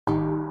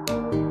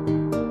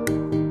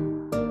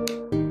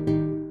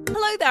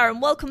Hello there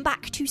and welcome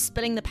back to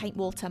Spilling the Paint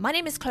Water. My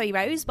name is Chloe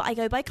Rose, but I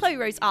go by Chloe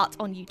Rose Art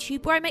on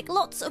YouTube, where I make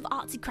lots of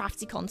artsy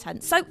crafty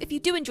content. So if you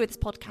do enjoy this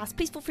podcast,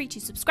 please feel free to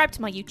subscribe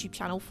to my YouTube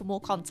channel for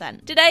more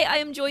content. Today I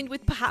am joined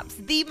with perhaps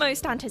the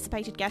most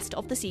anticipated guest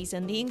of the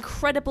season, the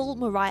incredible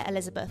Mariah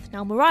Elizabeth.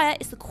 Now Mariah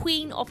is the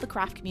queen of the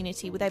craft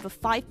community with over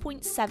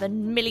 5.7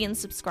 million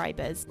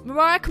subscribers.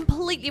 Mariah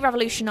completely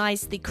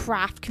revolutionised the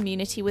craft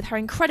community with her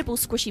incredible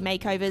squishy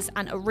makeovers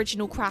and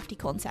original crafty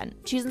content.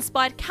 She has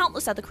inspired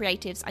countless other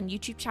creatives and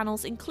YouTube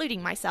channels,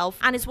 including myself,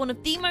 and is one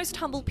of the most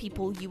humble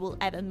people you will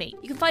ever meet.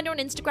 You can find her on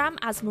Instagram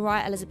as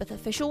Mariah Elizabeth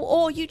Official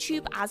or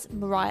YouTube as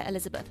Mariah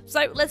Elizabeth.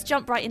 So let's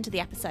jump right into the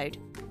episode.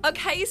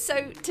 Okay,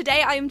 so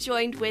today I am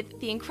joined with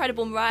the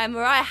incredible Mariah.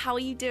 Mariah, how are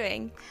you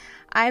doing?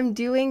 I'm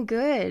doing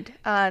good.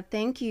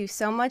 Thank you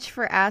so much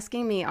for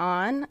asking me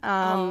on.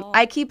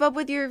 I keep up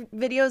with your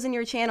videos and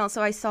your channel,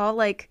 so I saw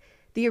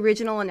the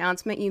original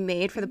announcement you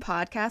made for the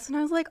podcast, and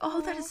I was like,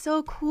 oh, that is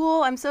so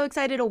cool. I'm so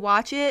excited to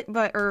watch it,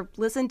 or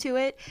listen to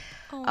it.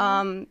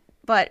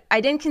 But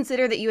I didn't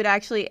consider that you would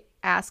actually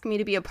ask me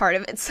to be a part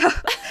of it, so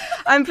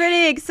I'm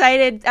pretty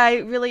excited.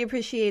 I really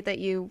appreciate that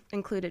you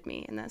included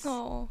me in this.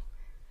 Oh.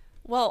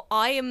 Well,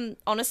 I am,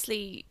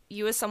 honestly,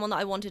 you were someone that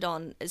I wanted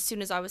on as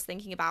soon as I was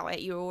thinking about it.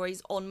 You were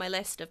always on my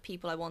list of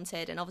people I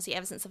wanted, and obviously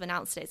ever since I've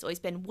announced it, it's always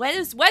been,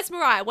 where's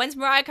Mariah? When's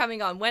Mariah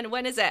coming on?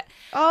 When is it?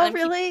 Oh,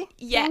 really?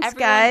 Yeah, thanks,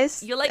 everyone,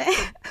 guys. You're like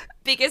the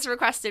biggest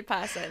requested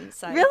person.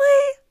 So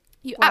Really?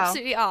 You Wow.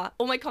 absolutely are.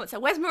 All my comments are,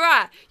 where's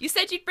Mariah? You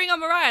said you'd bring on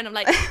Mariah, and I'm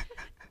like, we're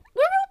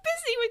all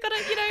busy. We gotta,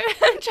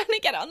 I'm trying to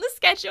get it on the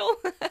schedule.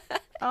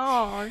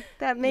 Oh,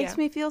 that makes Yeah.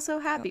 me feel so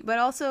happy, but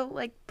also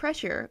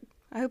pressure.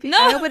 I hope No.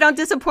 I don't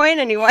disappoint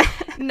anyone.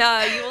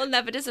 No, you will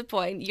never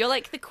disappoint. You're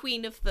like the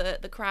queen of the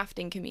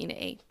crafting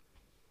community.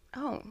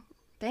 Oh,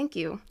 thank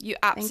you. You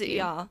absolutely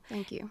you. are.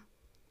 Thank you.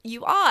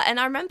 You are. And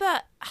I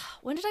remember,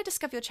 when did I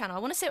discover your channel? I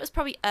want to say it was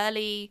probably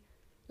early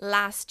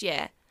last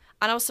year.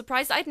 And I was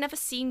surprised I'd never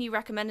seen you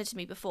recommended to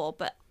me before,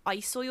 but I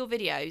saw your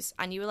videos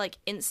and you were like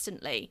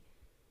instantly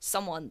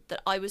someone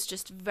that I was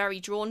just very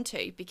drawn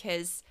to,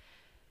 because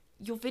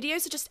your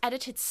videos are just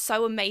edited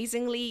so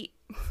amazingly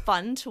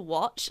fun to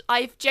watch.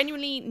 I've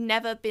genuinely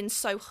never been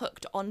so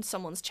hooked on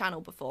someone's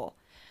channel before.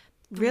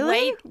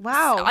 Really?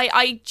 Wow.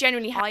 I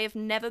genuinely I have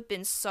never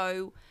been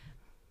so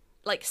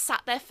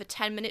sat there for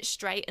 10 minutes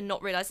straight and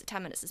not realized that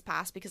 10 minutes has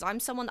passed, because I'm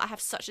someone that I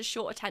have such a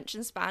short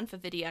attention span for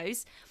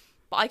videos,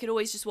 but I could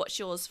always just watch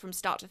yours from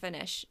start to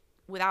finish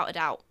without a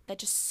doubt. They're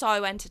just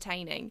so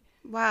entertaining.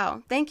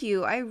 Wow. Thank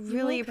you. I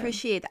really welcome.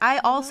 appreciate that. I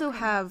also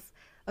have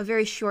a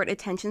very short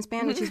attention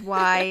span, which is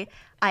why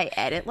I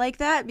edit like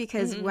that,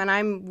 because when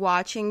I'm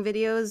watching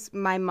videos,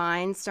 my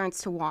mind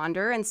starts to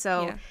wander. And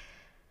so,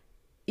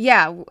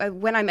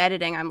 when I'm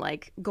editing, I'm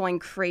going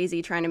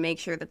crazy trying to make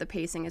sure that the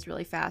pacing is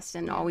really fast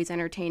and always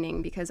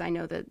entertaining, because I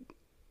know that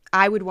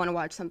I would want to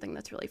watch something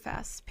that's really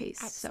fast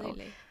paced.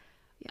 Absolutely.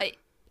 So,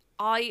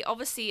 I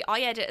obviously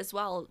I edit as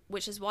well,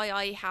 which is why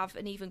I have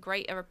an even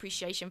greater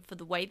appreciation for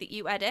the way that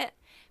you edit,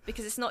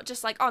 because it's not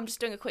just I'm just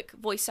doing a quick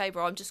voiceover,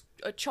 or I'm just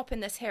chopping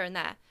this here and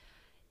there.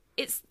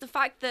 It's the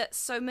fact that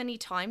so many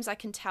times I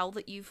can tell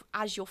that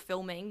as you're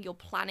filming, you're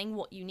planning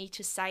what you need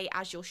to say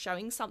as you're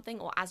showing something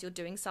or as you're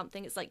doing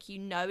something. It's you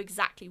know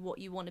exactly what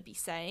you want to be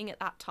saying at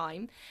that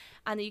time,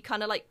 and then you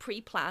kind of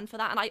pre-plan for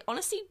that. And I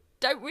honestly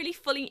don't really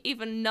fully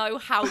even know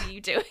how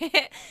you do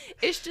it.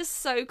 It's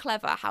just so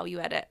clever how you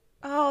edit.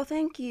 oh,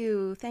 thank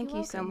you. Thank You're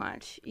you so welcome.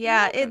 much.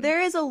 Yeah, welcome.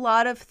 there is a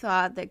lot of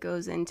thought that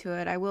goes into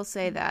it. I will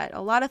say that.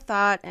 A lot of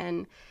thought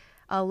and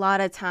a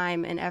lot of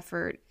time and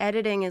effort.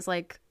 Editing is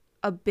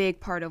a big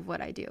part of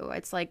what I do.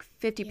 It's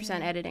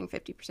 50% editing,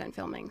 50%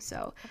 filming.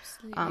 So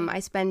Absolutely. I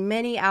spend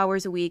many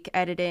hours a week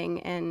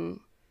editing, and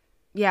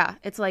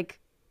it's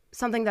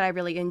something that I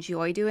really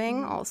enjoy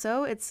doing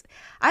also.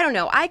 I don't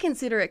know, I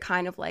consider it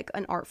kind of like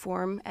an art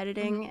form,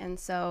 editing, and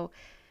so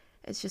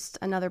it's just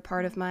another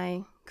part of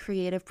my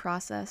creative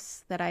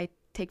process that I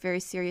take very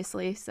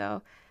seriously.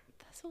 So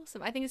That's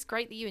awesome. I think it's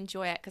great that you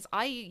enjoy it, because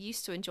I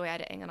used to enjoy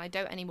editing and I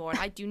don't anymore, and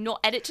I do not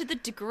edit to the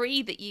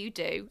degree that you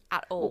do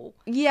at all.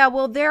 yeah,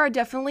 well, there are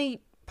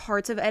definitely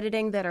parts of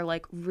editing that are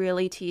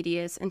really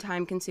tedious and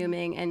time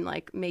consuming and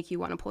make you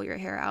want to pull your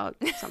hair out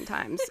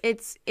sometimes.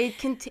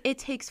 It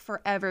takes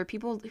forever.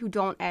 People who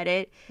don't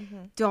edit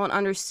don't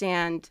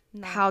understand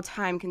how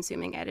time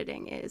consuming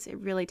editing is. It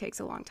really takes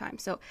a long time.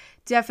 So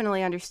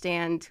definitely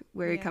understand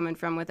where you're coming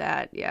from with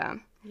that. Yeah.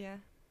 Yeah.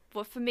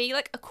 But for me,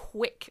 a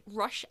quick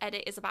rush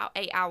edit is about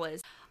 8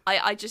 hours.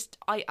 I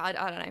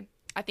don't know.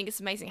 I think it's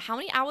amazing. How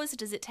many hours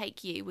does it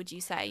take you, would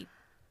you say?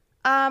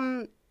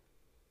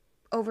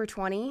 Over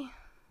 20.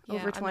 Yeah,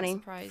 Over I'm 20 not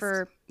surprised.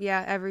 for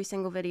every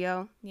single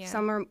video. Yeah.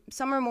 Some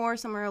are more,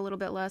 some are a little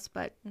bit less,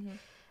 but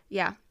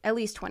at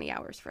least 20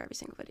 hours for every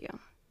single video.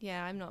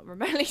 Yeah, I'm not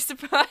remotely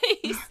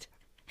surprised.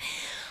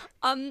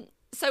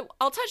 So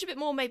I'll touch a bit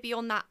more maybe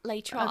on that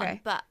later on.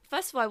 Okay. But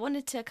first of all, I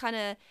wanted to kind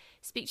of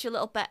speak to you a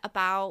little bit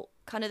about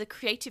kind of the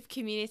creative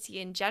community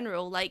in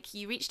general.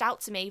 You reached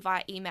out to me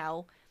via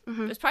email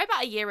it was probably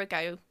about a year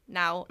ago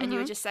now, and you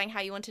were just saying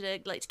how you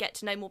wanted to like to get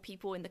to know more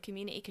people in the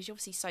community because you're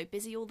obviously so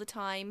busy all the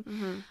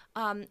time,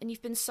 and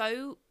you've been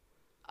so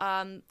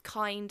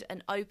kind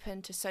and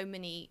open to so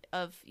many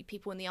of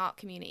people in the art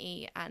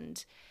community,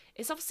 and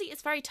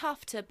it's very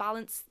tough to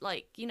balance,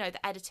 like, you know,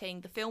 the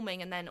editing, the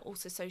filming, and then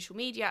also social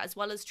media, as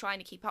well as trying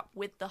to keep up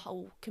with the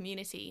whole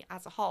community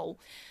as a whole.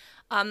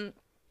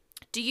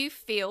 Do you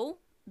feel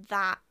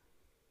that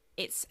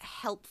it's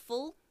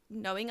helpful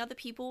knowing other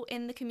people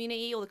in the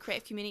community, or the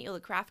creative community, or the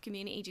craft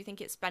community? Do you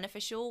think it's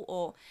beneficial,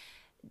 or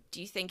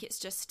do you think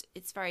it's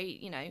very,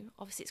 you know,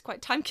 obviously it's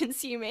quite time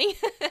consuming?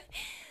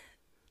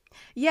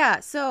 Yeah,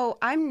 so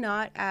I'm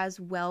not as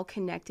well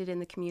connected in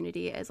the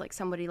community as like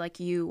somebody like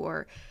you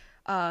or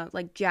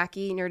like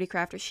Jackie, Nerdy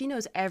Crafter. She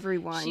knows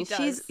everyone. She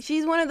does.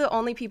 She's one of the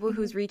only people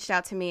who's reached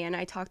out to me, and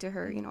I talk to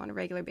her, you know, on a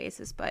regular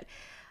basis. But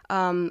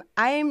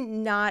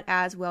I'm not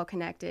as well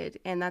connected,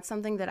 and that's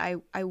something that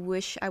I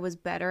wish I was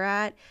better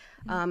at.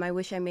 I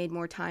wish I made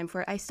more time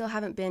for it. I still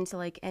haven't been to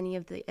like any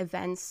of the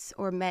events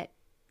or met,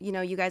 you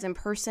know, you guys in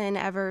person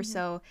ever.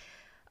 So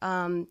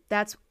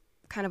that's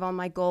kind of on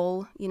my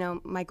goal, you know,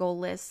 my goal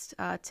list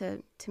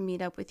to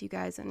meet up with you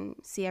guys and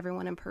see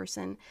everyone in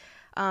person.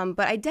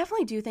 But I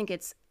definitely do think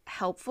it's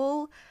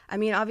helpful. I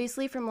mean,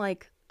 obviously from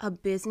like a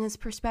business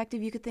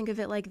perspective, you could think of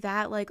it like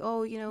that, like,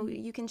 oh, you know,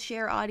 you can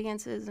share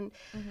audiences and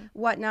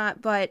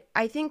whatnot. But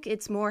I think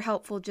it's more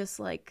helpful just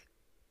like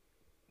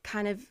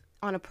kind of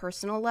on a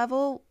personal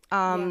level.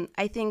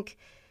 I think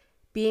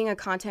being a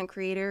content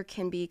creator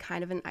can be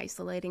kind of an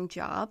isolating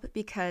job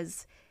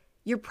because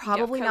you're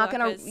probably not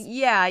going to,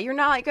 you're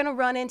not going to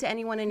run into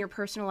anyone in your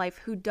personal life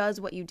who does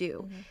what you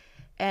do.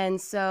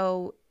 And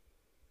so,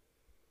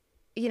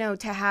 you know,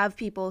 to have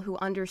people who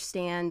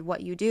understand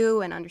what you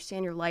do and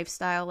understand your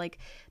lifestyle, like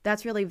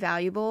that's really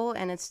valuable.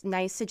 And it's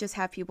nice to just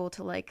have people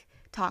to like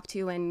talk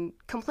to and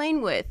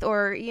complain with,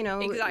 or, you know,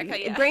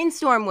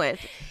 brainstorm with.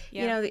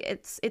 You know,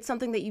 it's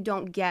something that you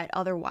don't get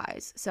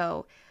otherwise.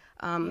 So,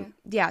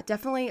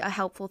 definitely a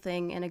helpful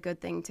thing and a good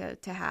thing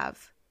to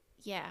have.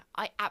 Yeah,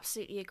 I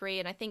absolutely agree.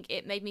 And I think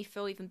it made me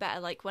feel even better.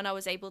 Like when I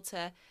was able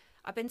to,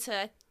 I've been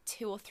to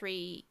 2 or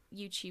 3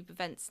 YouTube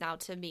events now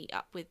to meet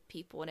up with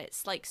people. And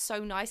it's like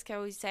so nice. I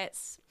always say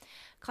it's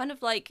kind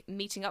of like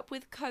meeting up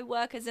with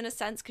co-workers in a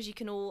sense, because you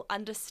can all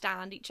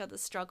understand each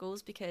other's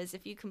struggles. Because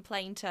if you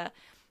complain to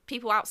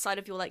people outside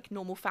of your like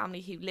normal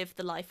family who live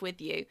the life with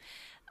you,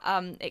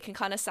 it can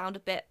kind of sound a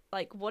bit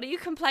like, what are you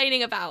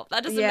complaining about?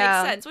 That doesn't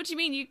make sense. What do you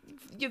mean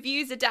your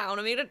views are down?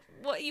 I mean,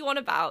 what are you on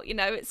about? You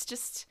know, it's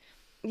just...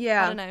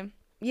 I don't know.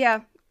 Yeah,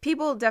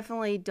 people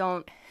definitely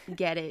don't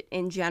get it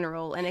in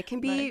general, and it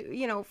can be,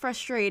 you know,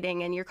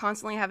 frustrating, and you're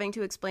constantly having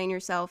to explain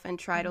yourself and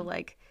try to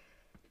like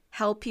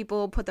help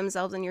people put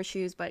themselves in your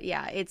shoes. But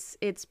yeah, it's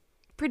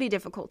pretty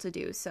difficult to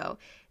do. So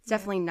it's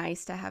definitely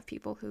nice to have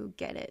people who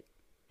get it.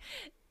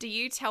 Do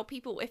you tell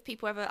people, if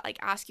people ever like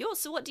ask you, oh,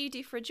 so what do you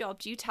do for a job?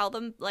 Do you tell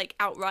them like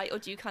outright, or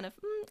do you kind of,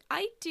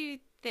 I do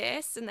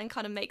this, and then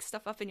kind of make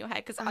stuff up in your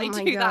head? Because I do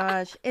that. Oh my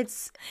gosh,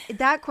 it's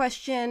that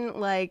question,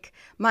 like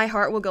my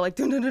heart will go like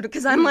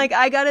because I'm like,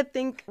 I gotta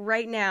think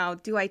right now,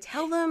 do I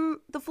tell them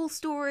the full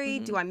story?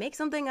 Do I make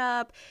something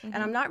up? And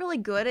I'm not really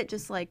good at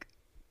just like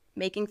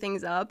making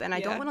things up, and I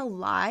don't want to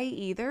lie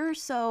either,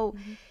 so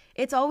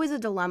it's always a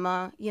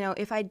dilemma. You know,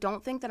 if I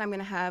don't think that I'm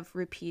gonna have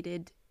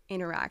repeated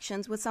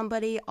interactions with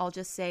somebody, I'll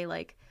just say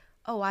like,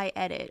 oh, I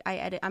edit,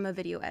 I'm a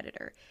video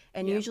editor.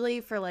 And usually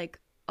for like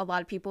a lot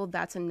of people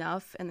that's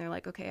enough, and they're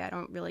like, okay, I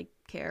don't really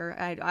care,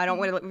 I don't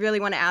really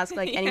want to ask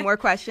like any more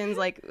questions,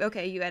 like,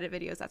 okay, you edit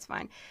videos, that's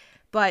fine.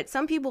 But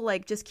some people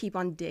like just keep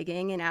on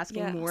digging and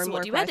asking more and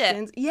more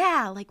questions.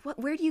 Like,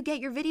 where do you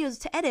get your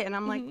videos to edit? And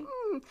I'm like,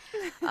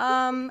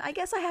 I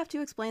guess I have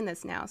to explain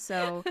this now.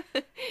 So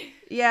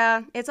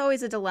yeah, it's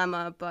always a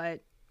dilemma,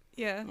 but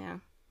yeah.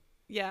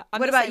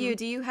 What about you?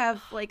 Do you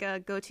have like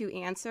a go-to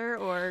answer,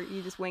 or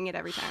you just wing it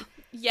every time?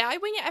 Yeah, I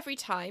wing it every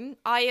time.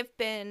 I have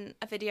been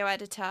a video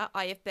editor.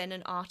 I have been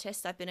an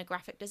artist. I've been a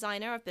graphic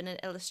designer. I've been an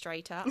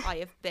illustrator. I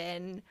have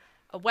been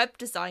a web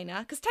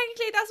designer, because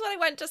technically that's what I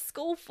went to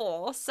school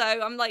for. So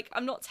I'm like,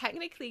 I'm not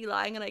technically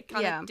lying, and I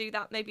kind of do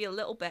that maybe a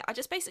little bit. I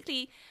just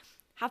basically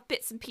have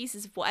bits and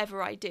pieces of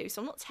whatever I do.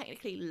 So I'm not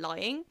technically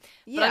lying,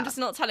 but I'm just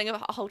not telling a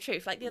whole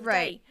truth. Like the other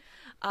day,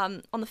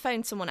 on the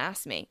phone, someone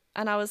asked me,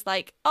 and I was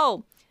like,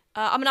 oh,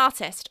 I'm an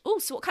artist. Oh,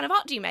 so what kind of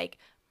art do you make?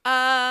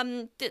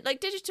 Like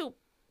digital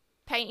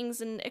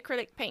paintings and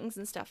acrylic paintings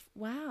and stuff.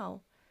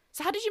 Wow.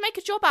 So how did you make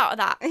a job out of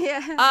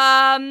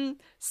that?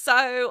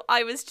 So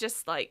I was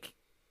just like,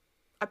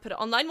 I put it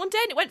online one day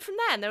and it went from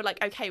there, and they were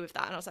like okay with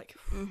that, and I was like,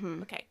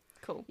 okay,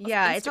 cool.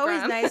 Yeah, it's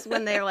always nice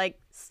when they're like,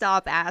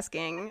 stop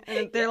asking,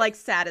 and they're like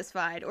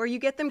satisfied, or you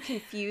get them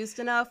confused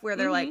enough where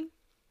they're like,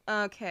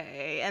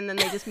 okay, and then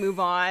they just move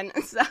on.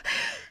 So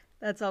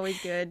that's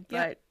always good.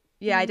 But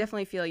yeah, I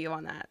definitely feel you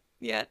on that.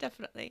 Yeah,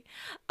 definitely.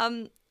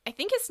 I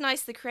think it's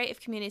nice, the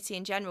creative community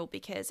in general,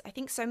 because I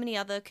think so many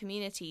other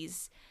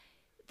communities,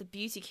 the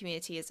beauty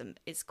community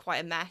is quite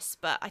a mess,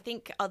 but I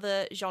think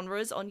other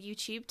genres on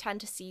YouTube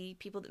tend to see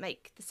people that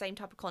make the same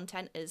type of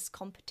content as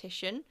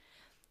competition.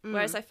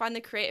 Whereas I find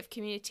the creative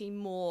community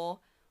more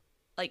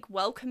like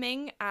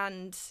welcoming,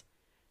 and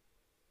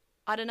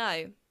I don't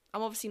know.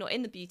 I'm obviously not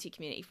in the beauty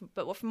community,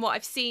 but from what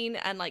I've seen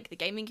and like the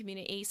gaming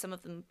community, some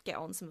of them get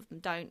on, some of them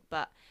don't.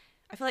 But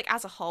I feel like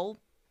as a whole,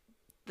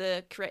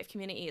 the creative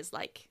community is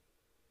like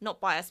not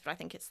biased, but I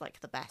think it's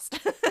like the best.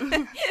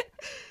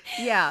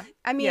 Yeah.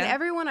 I mean,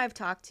 everyone I've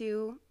talked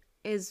to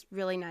is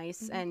really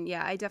nice. And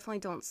yeah, I definitely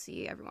don't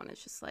see everyone as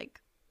just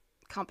like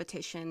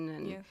competition.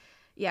 And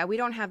yeah, we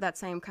don't have that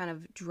same kind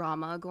of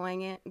drama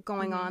going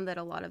on that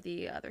a lot of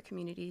the other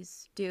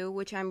communities do,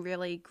 which I'm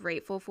really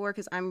grateful for,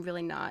 because I'm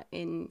really not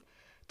into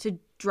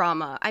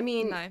drama. I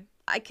mean,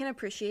 I can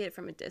appreciate it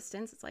from a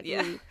distance. It's like,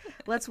 ooh,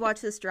 let's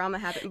watch this drama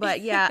happen.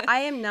 But yeah, I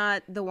am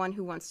not the one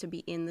who wants to be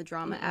in the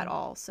drama at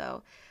all.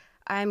 So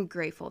I'm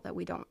grateful that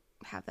we don't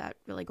have that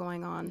really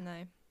going on.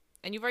 No.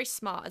 And you're very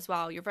smart as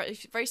well. You're very,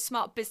 very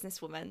smart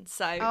businesswoman.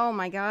 So oh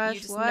my gosh,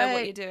 you just know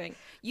what you're doing.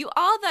 You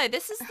are though.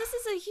 This is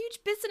a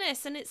huge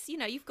business, and it's, you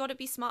know, you've got to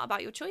be smart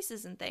about your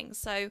choices and things.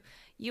 So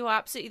you are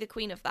absolutely the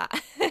queen of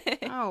that.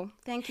 Oh,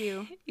 thank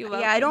you. You're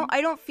welcome. Yeah,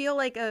 I don't feel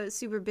like a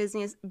super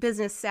business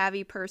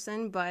savvy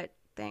person, but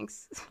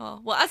thanks.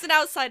 Oh, well, as an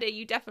outsider,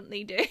 you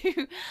definitely do.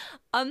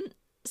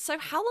 So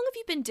how long have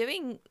you been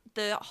doing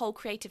the whole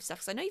creative stuff?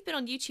 Because I know you've been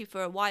on YouTube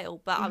for a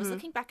while, but I was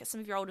looking back at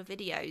some of your older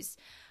videos.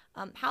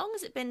 How long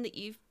has it been that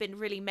you've been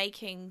really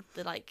making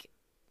the like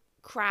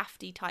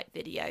crafty type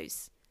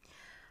videos?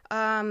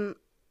 I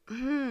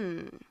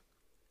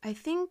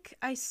think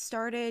I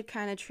started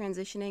kind of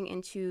transitioning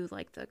into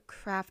like the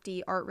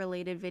crafty art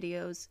related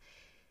videos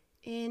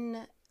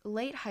in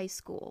late high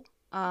school.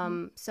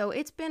 So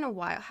it's been a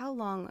while. How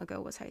long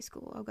ago was high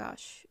school? Oh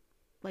gosh,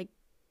 like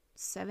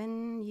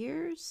 7, 8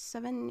 years,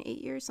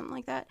 something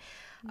like that.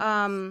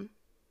 Nice.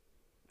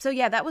 So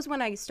yeah, that was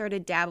when I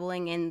started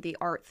dabbling in the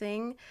art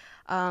thing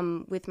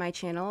with my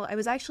channel. I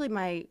was actually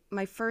my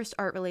first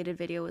art related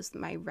video was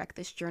my Wreck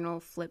This Journal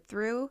flip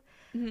through,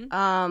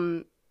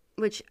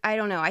 which I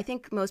don't know. I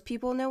think most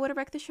people know what a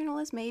Wreck This Journal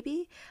is,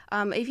 maybe.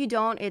 If you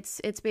don't,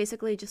 it's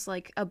basically just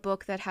like a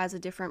book that has a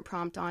different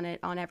prompt on it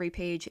on every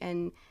page,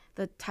 and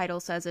the title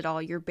says it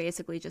all. You're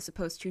basically just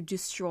supposed to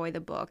destroy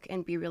the book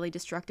and be really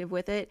destructive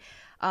with it.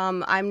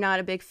 I'm not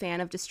a big fan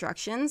of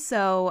destruction,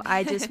 so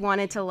I just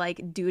wanted to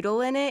like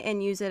doodle in it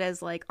and use it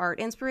as like art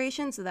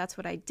inspiration. So that's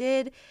what I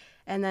did.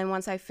 And then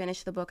once I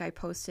finished the book, I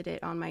posted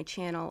it on my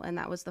channel, and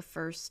that was the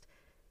first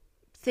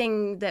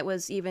thing that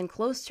was even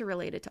close to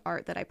related to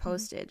art that I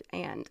posted.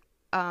 And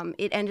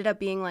it ended up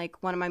being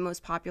like one of my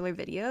most popular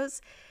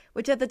videos,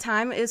 which at the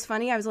time is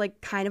funny. I was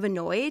like kind of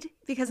annoyed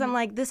because I'm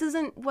like, this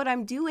isn't what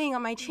I'm doing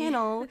on my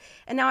channel.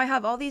 And now I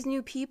have all these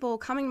new people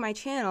coming to my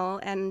channel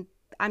and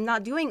I'm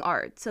not doing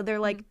art. So they're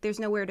like, there's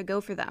nowhere to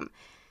go for them.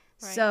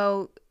 Right.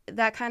 So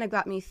that kind of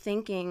got me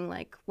thinking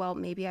like, well,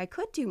 maybe I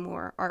could do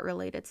more art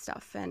related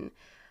stuff. And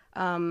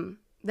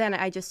then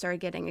I just started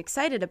getting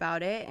excited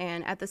about it.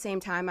 And at the same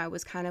time, I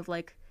was kind of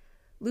like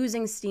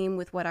losing steam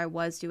with what I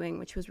was doing,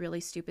 which was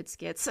really stupid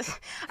skits.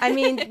 I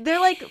mean,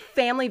 they're like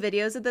family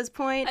videos at this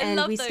point,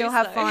 and we still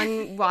have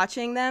fun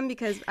watching them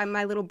because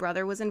my little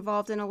brother was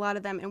involved in a lot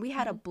of them, and we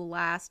had a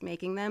blast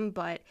making them.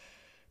 But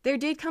there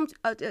did come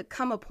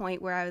a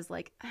point where I was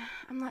like,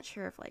 I'm not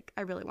sure if like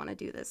I really want to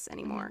do this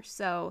anymore.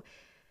 So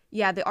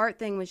yeah, the art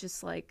thing was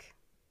just like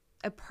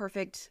a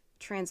perfect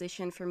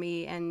transition for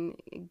me and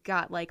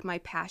got like my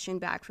passion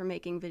back for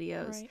making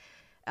videos. Right.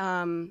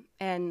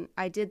 And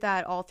I did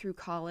that all through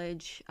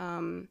college.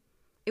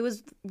 It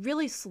was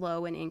really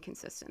slow and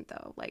inconsistent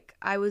though. Like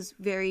I was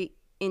very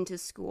into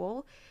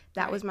school.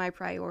 That was my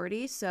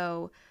priority.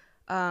 So,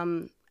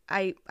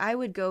 I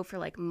would go for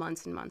like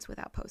months and months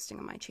without posting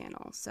on my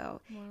channel. So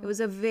it was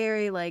a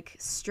very like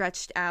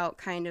stretched out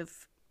kind of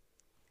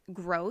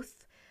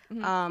growth.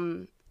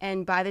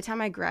 And by the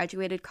time I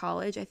graduated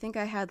college, I think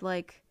I had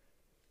like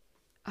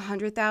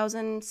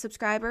 100,000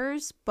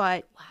 subscribers,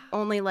 but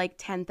only like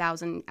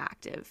 10,000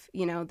 active.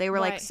 You know, they were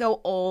like so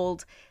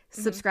old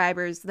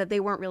subscribers that they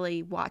weren't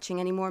really watching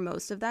anymore,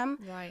 most of them.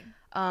 Right.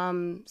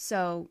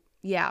 So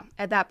yeah,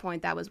 at that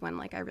point, that was when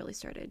like I really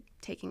started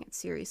taking it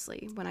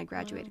seriously when I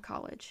graduated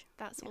college.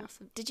 That's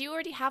awesome. Did you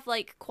already have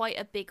like quite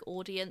a big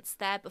audience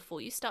there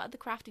before you started the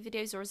crafty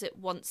videos, or is it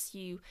once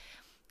you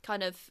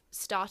kind of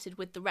started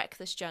with the Wreck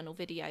This Journal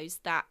videos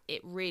that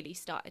it really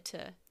started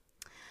to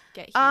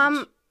get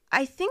huge?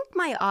 I think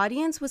my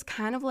audience was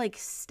kind of like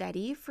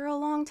steady for a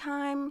long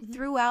time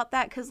throughout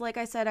that, because like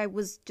I said, I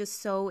was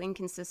just so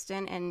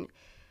inconsistent and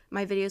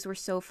my videos were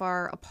so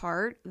far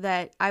apart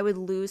that I would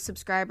lose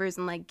subscribers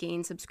and like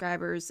gain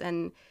subscribers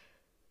and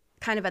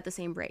kind of at the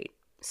same rate.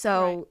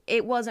 So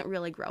it wasn't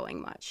really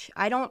growing much.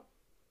 I don't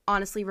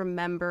honestly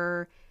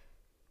remember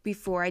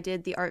before I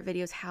did the art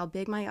videos how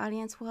big my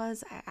audience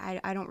was.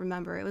 I don't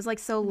remember. It was like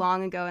so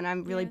long ago, and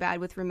I'm really bad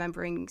with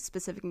remembering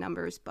specific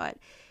numbers, but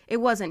it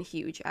wasn't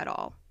huge at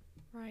all.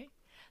 Right.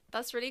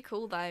 That's really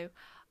cool though.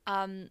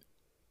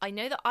 I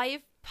know that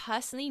I've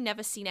personally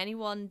never seen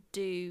anyone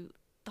do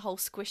the whole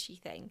squishy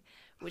thing,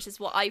 which is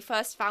what I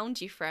first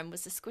found you from,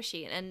 was the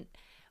squishy. And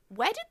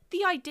where did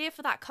the idea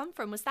for that come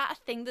from? Was that a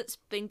thing that's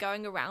been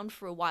going around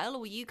for a while, or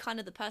were you kind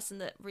of the person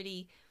that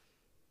really,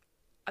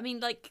 I mean,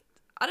 like,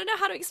 I don't know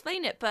how to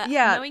explain it, but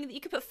knowing that you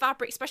could put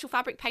special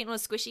fabric paint on a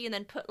squishy and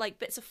then put like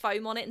bits of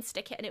foam on it and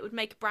stick it and it would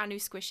make a brand new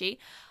squishy.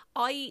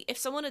 If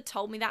someone had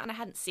told me that and I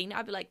hadn't seen it,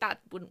 I'd be like, that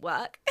wouldn't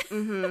work.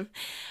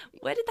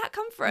 Where did that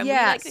come from? Yeah,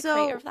 were you like the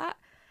creator of that?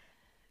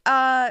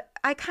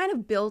 I kind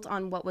of built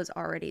on what was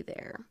already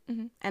there,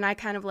 and I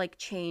kind of like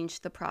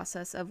changed the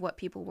process of what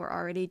people were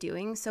already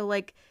doing. So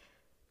like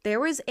there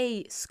was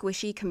a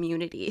squishy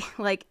community.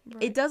 Like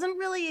it doesn't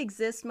really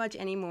exist much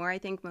anymore. I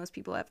think most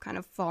people have kind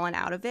of fallen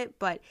out of it,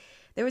 but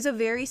there was a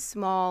very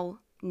small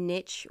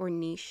niche or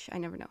niche. I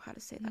never know how to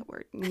say that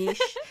word.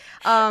 Niche.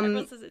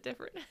 Everyone says it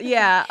different.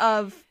 Yeah,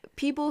 of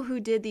people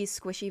who did these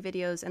squishy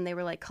videos, and they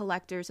were like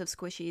collectors of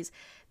squishies.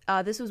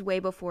 This was way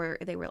before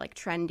they were like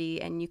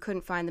trendy, and you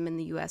couldn't find them in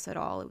the US at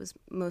all. It was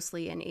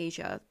mostly in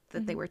Asia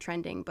that they were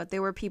trending, but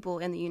there were people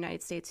in the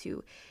United States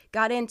who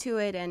got into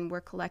it and were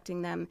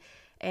collecting them.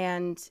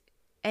 And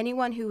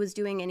anyone who was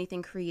doing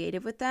anything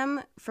creative with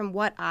them, from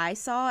what I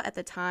saw at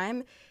the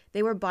time,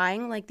 they were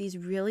buying like these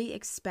really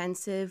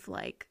expensive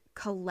like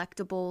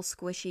collectible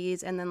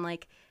squishies and then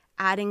like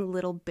adding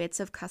little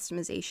bits of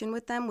customization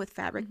with them with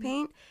fabric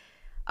paint.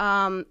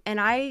 And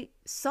I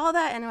saw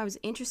that and I was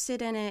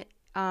interested in it.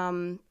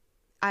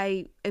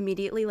 I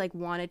immediately like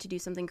wanted to do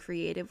something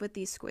creative with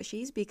these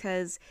squishies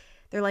because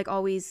they're like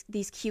always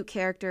these cute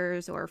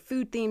characters or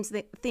food themed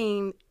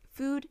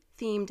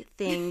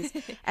things.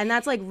 And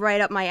that's like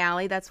right up my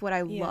alley. That's what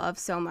I love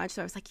so much.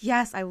 So I was like,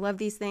 yes, I love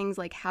these things.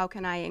 Like, how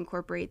can I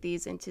incorporate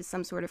these into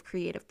some sort of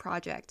creative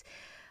project?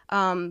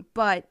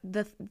 But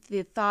the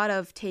thought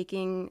of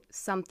taking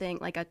something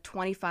like a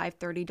 $25,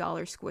 $30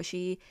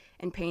 squishy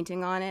and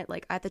painting on it,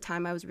 like at the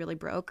time I was really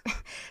broke.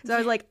 So I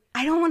was like,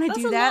 I don't want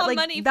to do that.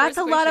 Like that's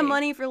a lot of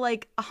money for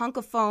like a hunk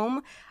of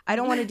foam. I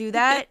don't want to do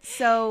that.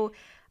 So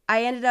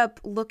I ended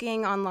up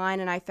looking online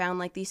and I found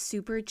like these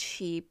super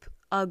cheap,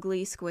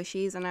 ugly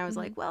squishies. And I was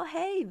like, well,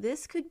 hey,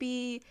 this could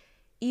be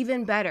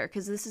even better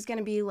because this is going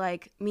to be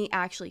like me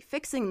actually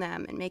fixing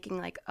them and making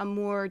like a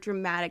more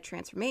dramatic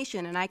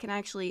transformation. And I can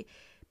actually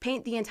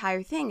paint the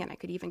entire thing, and I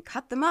could even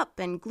cut them up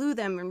and glue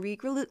them and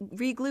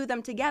re-glue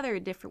them together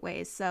in different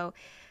ways. So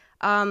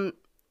I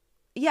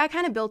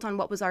kind of built on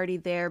what was already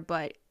there,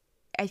 but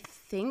I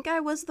think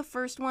I was the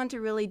first one to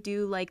really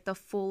do like the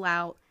full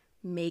out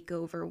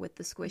makeover with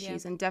the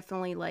squishies. And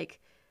definitely like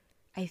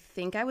I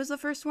think I was the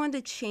first one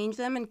to change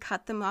them and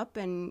cut them up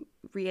and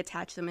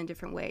reattach them in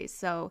different ways.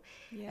 So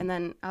and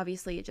then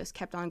obviously it just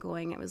kept on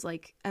going. It was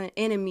like an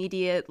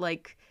immediate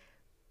like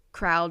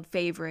crowd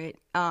favorite,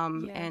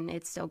 and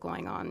it's still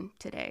going on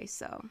today.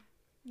 So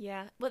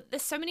well,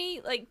 there's so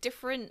many like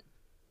different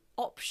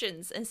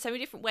options and so many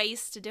different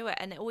ways to do it,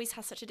 and it always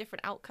has such a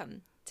different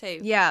outcome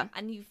too.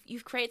 And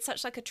you've created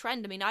such like a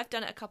trend. I mean, I've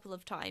done it a couple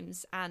of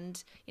times,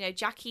 and you know,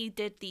 Jackie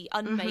did the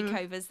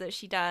unmakeovers that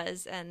she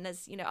does, and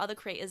there's, you know, other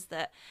creators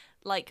that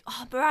like,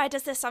 oh, Mariah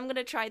does this, I'm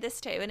gonna try this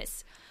too, and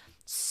it's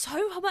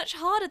so much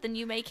harder than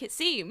you make it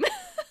seem.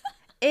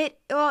 It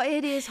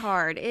is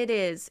hard. It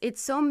is.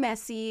 It's so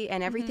messy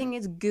and everything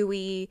is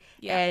gooey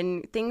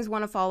and things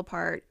want to fall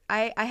apart.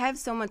 I have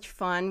so much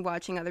fun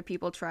watching other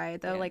people try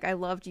it though. Like I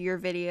loved your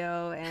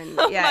video and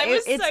mine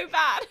was so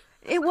bad.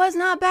 It was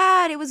not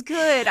bad. It was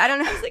good. I don't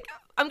know. I was like,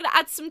 I'm going to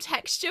add some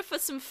texture for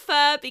some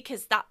fur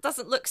because that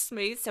doesn't look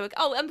smooth. So,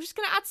 I'm just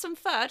going to add some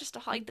fur just to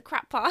hide the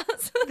crap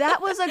parts.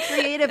 That was a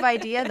creative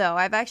idea, though.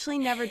 I've actually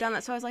never done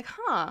that. So I was like,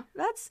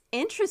 that's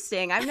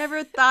interesting. I've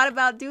never thought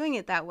about doing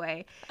it that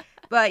way.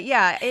 But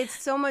yeah, it's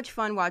so much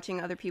fun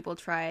watching other people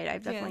try it.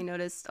 I've definitely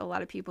noticed a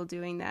lot of people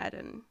doing that.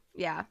 And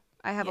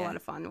I have a lot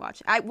of fun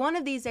watching. One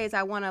of these days,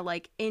 I want to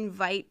like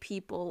invite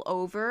people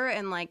over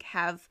and like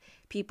have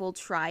people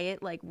try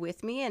it like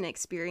with me and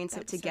experience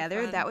it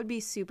together. So that would be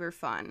super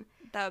fun.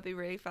 That would be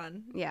really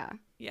fun. Yeah.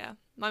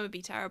 Mine would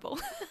be terrible.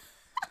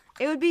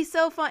 It would be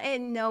so fun.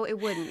 And no, it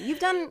wouldn't. You've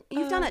done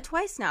it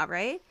twice now,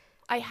 right?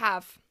 I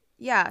have.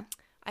 Yeah.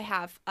 I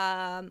have.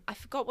 I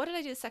forgot. What did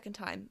I do the second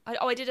time?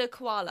 I did a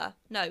koala.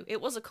 No,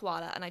 it was a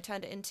koala, and I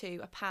turned it into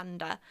a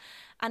panda.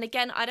 And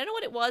again, I don't know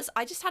what it was.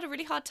 I just had a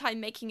really hard time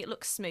making it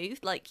look smooth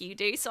like you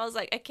do. So I was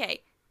like,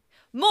 okay,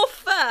 more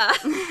fur.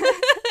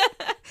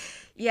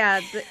 Yeah,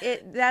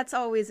 that's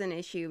always an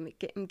issue,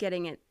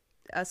 getting it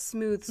a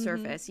smooth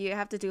surface. You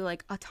have to do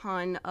like a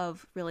ton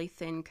of really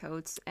thin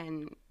coats,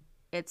 and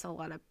it's a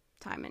lot of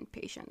time and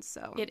patience.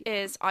 So it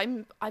is.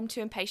 I'm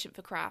too impatient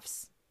for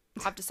crafts.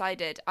 I've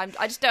decided. I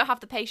just don't have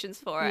the patience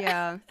for it.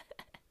 Yeah.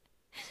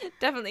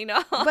 Definitely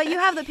not. But you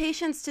have the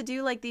patience to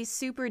do like these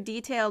super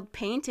detailed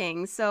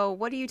paintings. So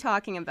what are you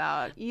talking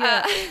about?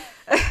 Yeah.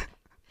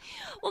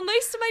 Well,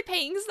 most of my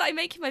paintings that I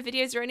make in my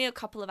videos are only a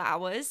couple of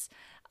hours.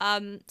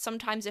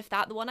 Sometimes if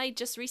that. The one I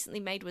just recently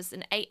made was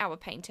an 8-hour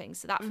painting.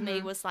 So that for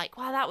me was like,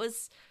 wow, that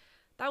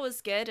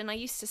was good. And I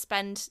used to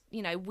spend,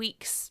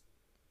 weeks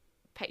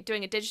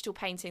doing a digital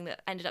painting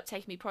that ended up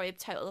taking me probably a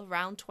total of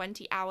around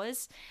 20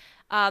 hours.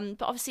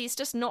 But obviously it's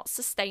just not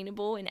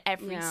sustainable in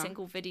every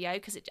single video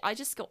because I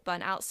just got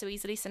burnt out so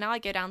easily. So now I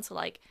go down to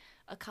like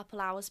a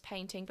couple hours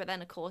painting, but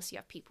then of course you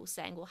have people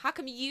saying, well, how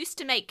come you used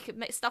to make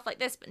stuff like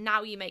this, but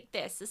now you make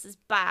this is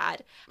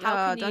bad.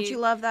 Don't you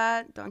love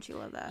that? Don't you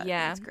love that?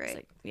 Yeah, that's great.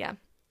 like, yeah.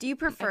 Do you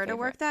prefer to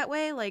work that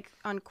way, like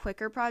on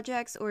quicker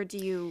projects, or do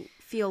you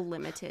feel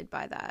limited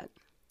by that?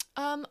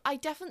 I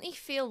definitely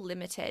feel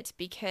limited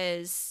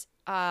because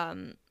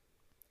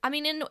I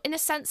mean, in a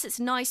sense, it's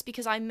nice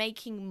because I'm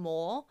making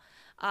more.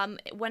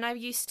 When I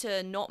used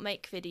to not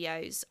make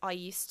videos, I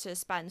used to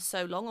spend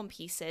so long on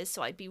pieces,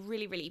 so I'd be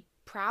really, really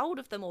proud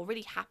of them or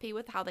really happy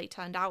with how they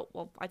turned out.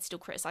 Well, I'd still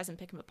criticize and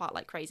pick them apart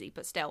like crazy,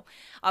 but still,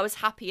 I was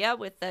happier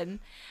with them.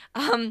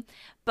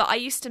 But I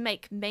used to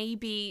make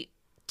maybe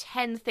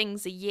 10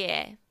 things a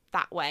year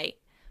that way,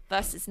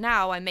 versus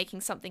now I'm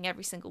making something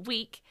every single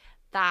week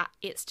that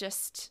it's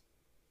just,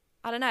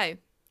 I don't know.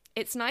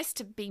 It's nice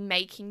to be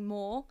making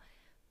more,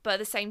 but at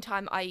the same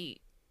time, I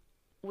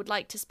would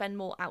like to spend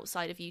more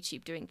outside of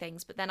YouTube doing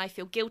things, but then I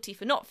feel guilty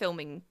for not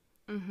filming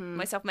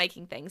myself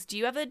making things. Do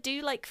you ever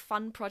do like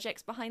fun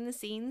projects behind the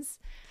scenes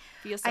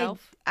for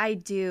yourself? I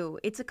do.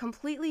 It's a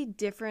completely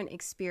different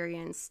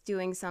experience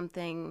doing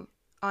something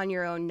on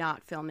your own,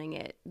 not filming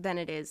it, than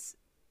it is,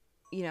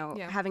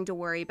 having to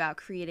worry about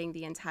creating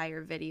the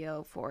entire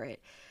video for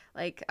it.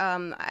 Like,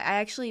 I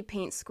actually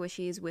paint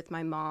squishies with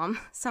my mom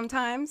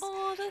sometimes.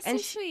 Oh, that's so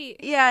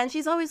sweet. Yeah, and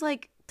she's always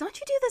like, don't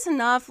you do this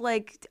enough?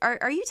 Like,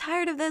 are you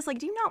tired of this? Like,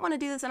 do you not want to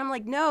do this? And I'm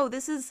like, no,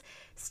 this is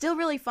still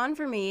really fun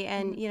for me.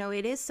 And,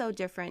 it is so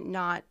different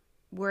not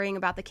worrying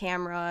about the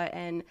camera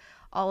and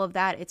all of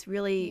that. It's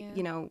really,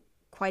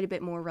 quite a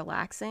bit more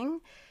relaxing.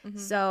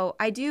 So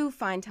I do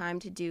find time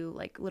to do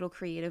like little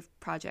creative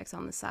projects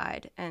on the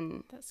side.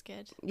 And that's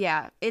good.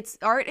 Yeah,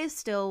 art is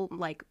still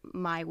like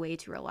my way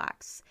to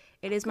relax.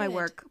 It is my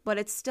work, but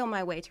it's still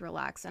my way to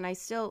relax. And I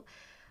still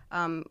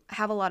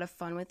have a lot of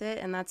fun with it.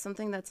 And that's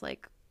something that's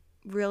like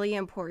really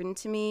important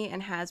to me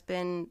and has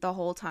been the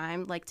whole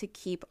time, like to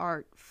keep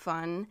art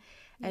fun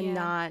and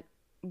not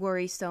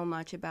worry so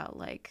much about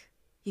like,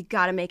 you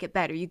got to make it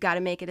better. You got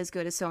to make it as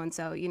good as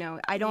so-and-so.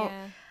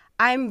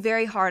 I'm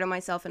very hard on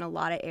myself in a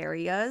lot of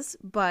areas,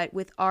 but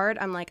with art,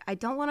 I'm like, I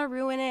don't want to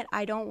ruin it.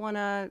 I don't want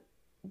to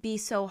be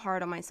so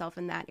hard on myself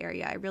in that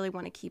area. I really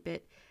want to keep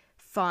it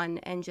fun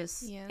and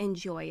just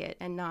enjoy it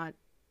and not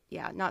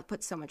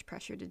put so much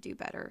pressure to do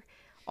better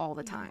all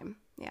the time.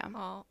 Yeah.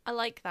 Oh, I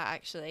like that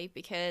actually,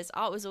 because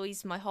art was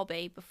always my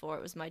hobby before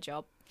it was my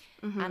job.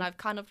 And I've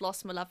kind of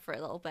lost my love for it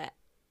a little bit.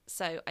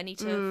 So I need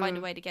to find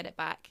a way to get it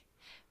back,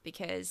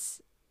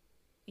 because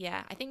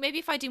I think maybe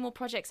if I do more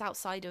projects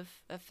outside of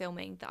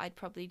filming, that I'd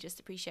probably just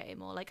appreciate it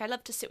more. Like, I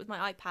love to sit with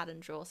my iPad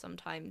and draw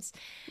sometimes.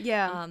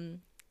 Yeah.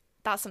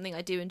 That's something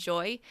I do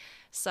enjoy.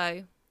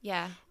 So,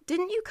 yeah.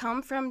 Didn't you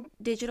come from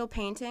digital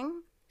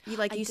painting? You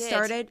did.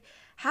 Started.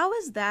 How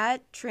is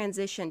that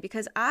transition?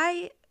 Because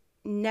I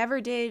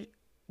never did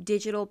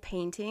digital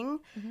painting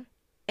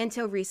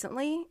until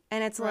recently,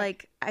 and it's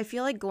like, I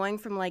feel like going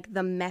from like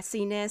the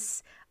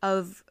messiness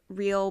of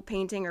real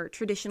painting or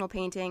traditional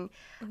painting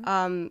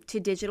to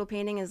digital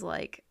painting is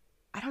like,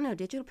 I don't know,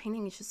 digital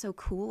painting is just so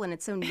cool and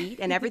it's so neat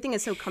and everything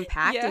is so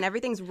compact and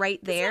everything's right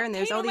there, and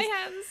there's all these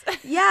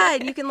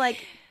and you can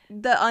like,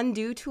 the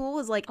undo tool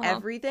is like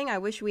everything. I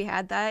wish we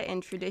had that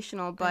in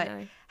traditional, but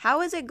how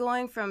is it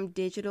going from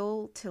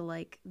digital to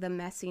like the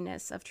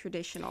messiness of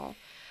traditional?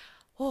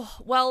 Oh,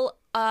 well,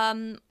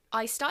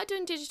 I started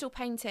doing digital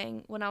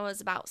painting when I was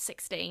about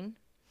 16,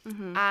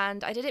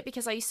 and I did it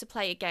because I used to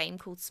play a game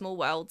called Small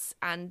Worlds,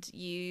 and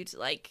you'd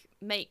like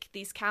make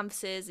these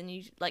canvases and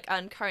you'd like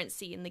earn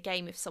currency in the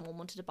game if someone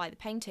wanted to buy the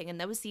painting. And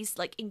there was these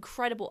like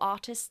incredible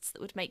artists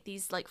that would make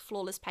these like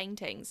flawless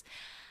paintings,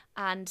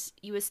 and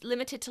you was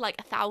limited to like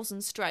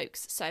 1,000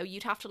 strokes, so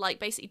you'd have to like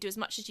basically do as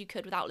much as you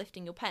could without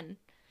lifting your pen.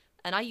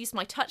 And I used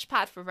my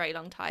touchpad for a very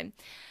long time,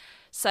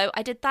 so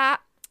I did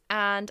that.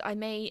 And I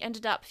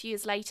ended up a few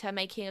years later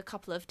making a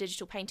couple of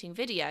digital painting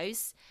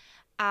videos,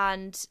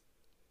 and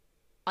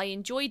I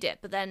enjoyed it.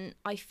 But then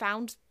I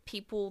found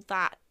people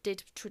that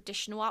did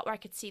traditional art where I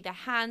could see their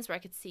hands, where I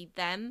could see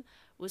them,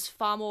 was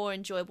far more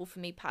enjoyable for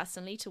me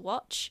personally to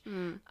watch.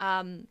 So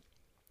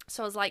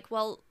I was like,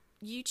 well,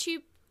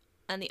 YouTube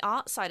and the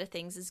art side of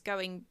things is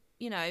going,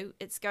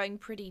 it's going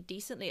pretty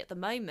decently at the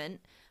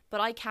moment, but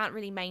I can't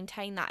really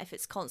maintain that if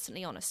it's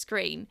constantly on a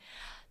screen.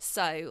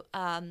 So,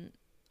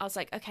 I was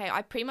like, okay,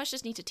 I pretty much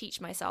just need to teach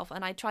myself.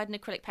 And I tried an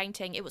acrylic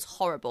painting. It was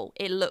horrible.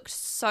 It looked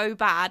so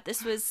bad.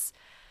 This was,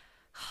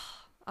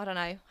 I don't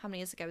know, how many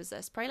years ago was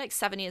this? Probably like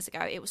 7 years ago.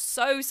 It was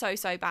so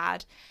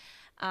bad.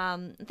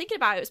 Thinking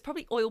about it, it was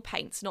probably oil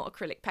paints, not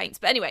acrylic paints.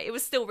 But anyway, it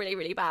was still really,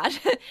 really bad.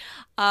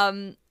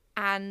 And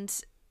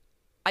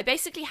I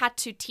basically had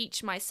to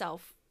teach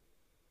myself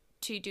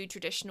to do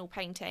traditional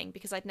painting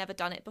because I'd never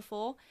done it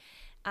before.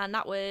 And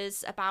that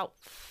was about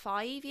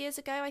 5 years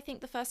ago, I think,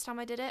 the first time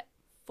I did it.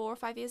 4 or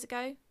 5 years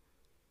ago.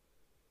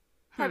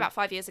 Probably about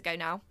 5 years ago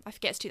now. I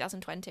forget it's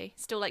 2020.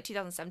 Still like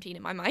 2017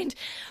 in my mind.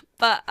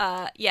 But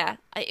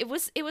it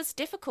was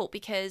difficult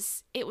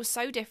because it was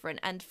so different.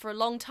 And for a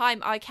long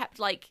time I kept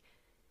like,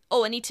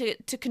 oh, I need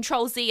to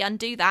Control Z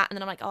undo that, and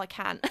then I'm like, oh, I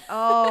can't.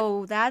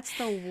 Oh, that's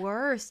the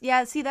worst.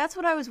 Yeah, see, that's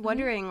what I was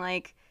wondering.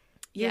 Like,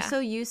 you're so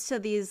used to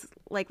these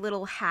like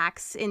little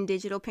hacks in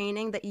digital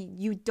painting that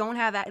you don't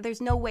have that.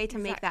 There's no way to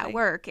make that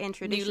work in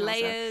traditional New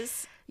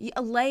layers.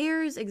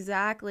 Layers,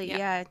 exactly.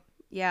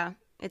 Yeah.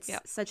 It's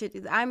such a.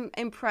 I'm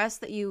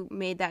impressed that you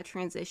made that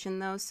transition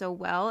though so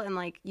well, and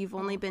like you've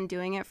only been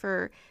doing it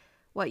for,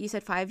 what you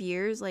said, 5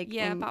 years, like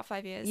about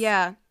 5 years.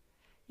 Yeah.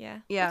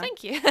 Well,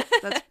 thank you.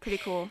 That's pretty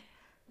cool.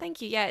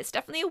 Thank you. Yeah, it's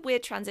definitely a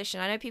weird transition.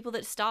 I know people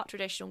that start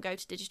traditional and go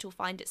to digital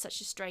find it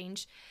such a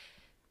strange,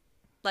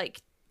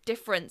 like,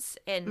 difference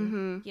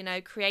in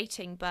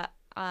creating, but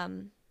I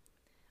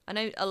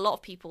know a lot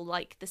of people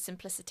like the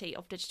simplicity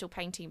of digital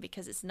painting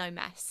because it's no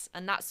mess,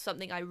 and that's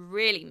something I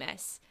really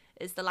miss,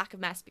 is the lack of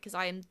mess, because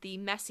I am the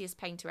messiest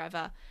painter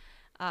ever.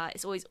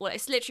 It's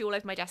literally all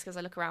over my desk as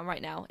I look around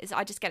right now.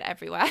 I just get it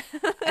everywhere.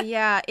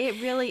 Yeah,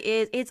 it really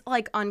is. It's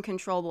like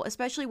uncontrollable,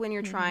 especially when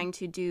you're trying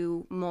to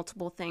do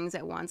multiple things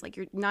at once. Like,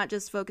 you're not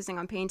just focusing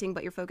on painting,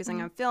 but you're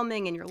focusing on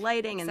filming and your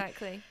lighting.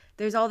 Exactly. And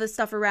there's all this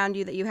stuff around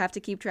you that you have to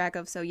keep track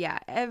of. So yeah,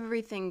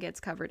 everything gets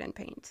covered in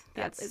paint.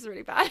 It's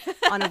really bad.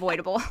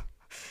 Unavoidable.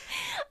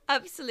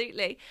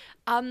 Absolutely.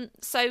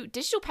 So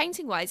digital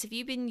painting wise, have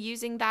you been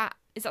using that?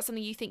 Is that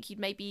something you think you'd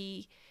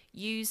maybe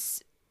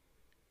use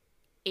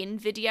in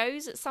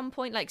videos at some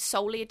point, like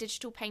solely a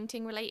digital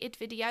painting related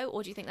video?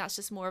 Or do you think that's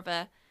just more of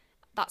that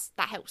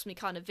helps me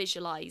kind of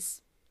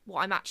visualize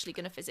what I'm actually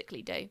going to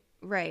physically do?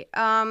 Right.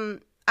 I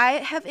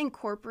have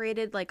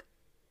incorporated like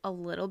a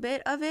little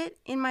bit of it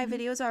in my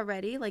videos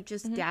already, like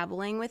just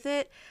dabbling with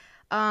it.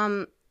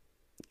 Kind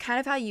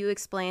of how you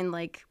explained,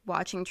 like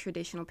watching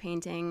traditional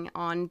painting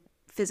on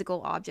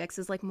physical objects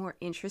is like more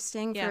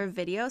interesting for a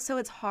video. So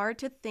it's hard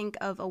to think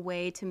of a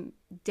way to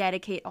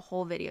dedicate a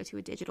whole video to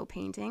a digital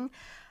painting.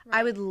 Right.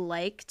 I would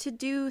like to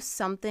do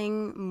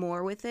something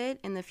more with it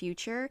in the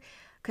future,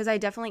 because I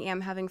definitely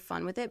am having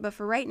fun with it. But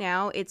for right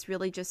now, it's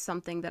really just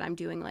something that I'm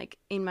doing like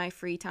in my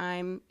free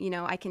time. You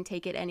know, I can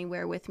take it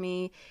anywhere with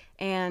me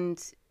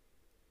and,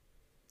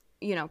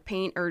 you know,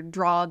 paint or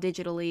draw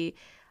digitally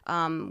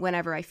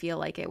whenever I feel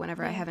like it,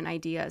 whenever I have an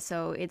idea.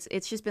 So it's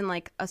just been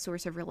like a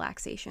source of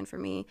relaxation for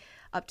me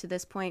up to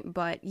this point.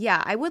 But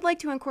yeah, I would like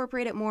to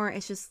incorporate it more.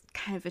 It's just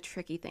kind of a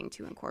tricky thing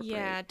to incorporate.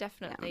 Yeah,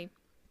 definitely.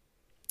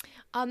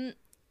 Yeah.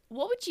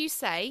 What would you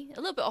say,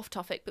 a little bit off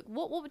topic, but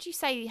what would you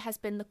say has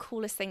been the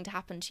coolest thing to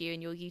happen to you in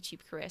your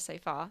YouTube career so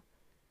far?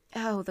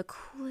 Oh, the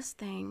coolest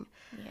thing.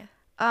 Yeah.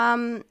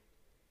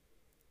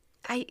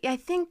 I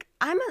think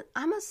I'm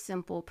a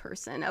simple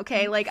person,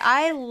 okay? Like,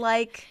 I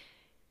like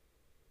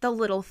the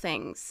little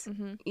things,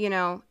 you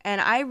know, and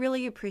I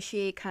really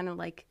appreciate kind of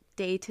like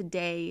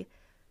day-to-day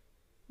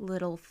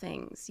little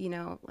things, you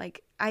know?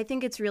 Like, I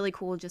think it's really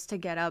cool just to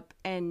get up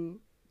and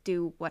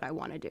do what I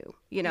want to do,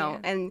 you know,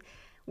 and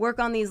work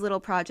on these little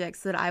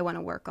projects that I want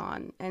to work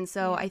on. And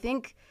so I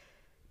think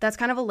that's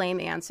kind of a lame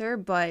answer,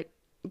 but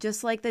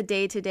just like the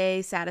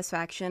day-to-day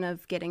satisfaction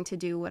of getting to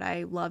do what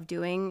I love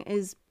doing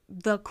is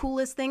the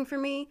coolest thing for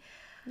me.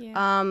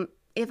 Yeah.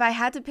 If I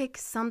had to pick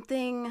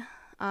something,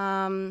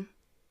 I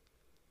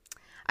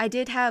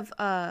did have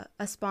a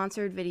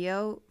sponsored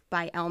video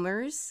by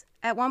Elmer's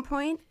at one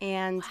point,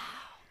 and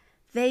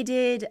they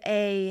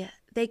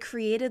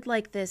created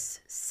like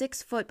this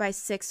 6 foot by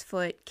 6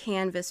 foot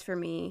canvas for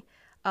me.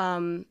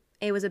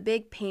 It was a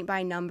big paint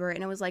by number,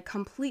 and it was like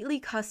completely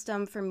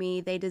custom for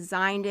me. They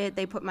designed it.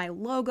 They put my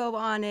logo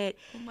on it.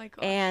 Oh my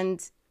gosh.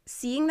 And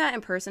seeing that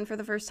in person for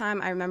the first time,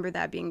 I remember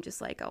that being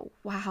just like, oh,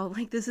 wow,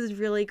 like this is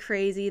really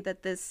crazy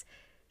that this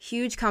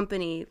huge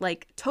company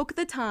like took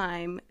the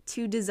time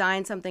to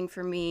design something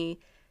for me.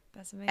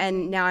 That's amazing.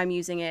 And now I'm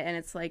using it, and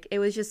it's like, it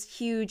was just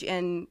huge,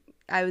 and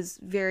I was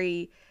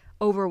very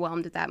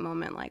overwhelmed at that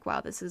moment, like,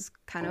 wow, this is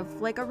kind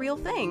of like a real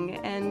thing.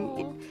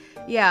 And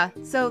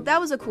so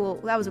that was a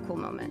cool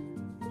moment.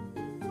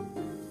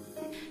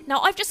 Now,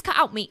 I've just cut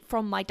out meat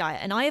from my diet,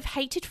 and I have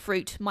hated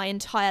fruit my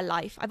entire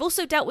life. I've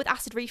also dealt with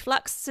acid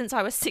reflux since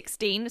I was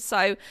 16,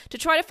 so to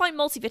try to find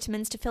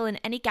multivitamins to fill in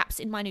any gaps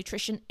in my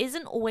nutrition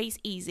isn't always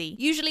easy.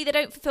 Usually they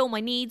don't fulfill my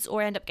needs,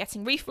 or I end up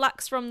getting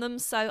reflux from them,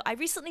 so I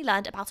recently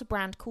learned about a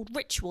brand called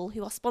Ritual,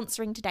 who are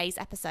sponsoring today's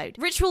episode.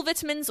 Ritual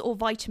vitamins, or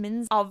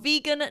vitamins, are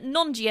vegan,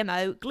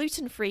 non-GMO,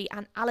 gluten-free,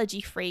 and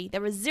allergy-free.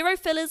 There are zero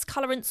fillers,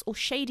 colorants, or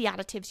shady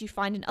additives you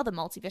find in other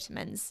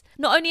multivitamins.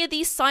 Not only are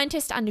these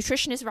scientists and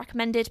nutritionists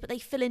recommended, but they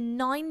fill in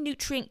 9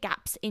 nutrient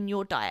gaps in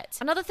your diet.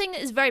 Another thing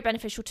that is very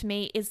beneficial to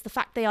me is the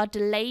fact they are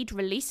delayed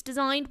release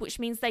designed, which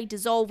means they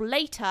dissolve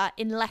later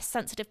in less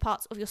sensitive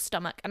parts of your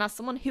stomach. And as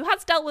someone who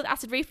has dealt with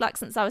acid reflux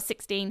since I was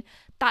 16,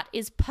 that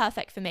is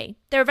perfect for me.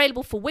 They're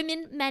available for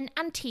women, men,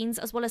 and teens,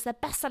 as well as their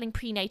best-selling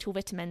prenatal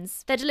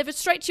vitamins. They're delivered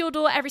straight to your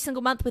door every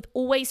single month with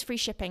always free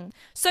shipping.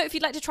 So if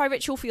you'd like to try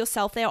Ritual for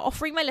yourself, they are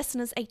offering my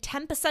listeners a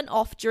 10%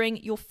 off during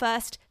your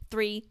first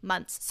 3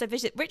 months. So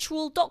visit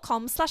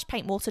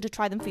ritual.com/paintwater to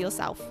try them for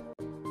yourself.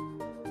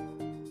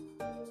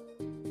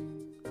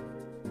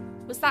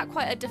 Was that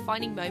quite a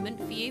defining moment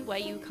for you, where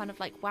you kind of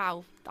like,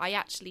 wow, I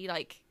actually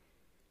like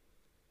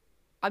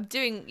I'm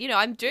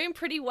doing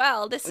pretty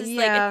well. This is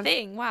like a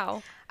thing.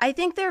 Wow. I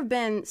think there have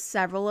been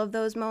several of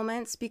those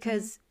moments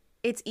because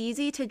it's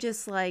easy to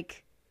just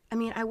like, I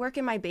mean, I work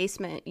in my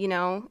basement, you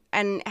know,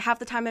 and half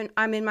the time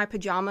I'm in my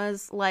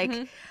pajamas.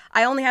 Like,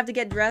 I only have to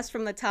get dressed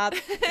from the top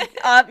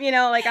up, you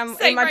know, like I'm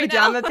in my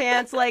pajama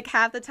pants like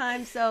half the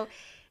time. So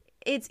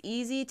it's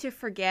easy to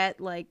forget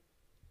like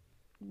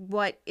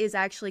what is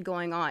actually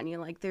going on. You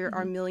know, like there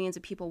are millions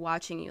of people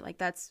watching you. Like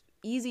that's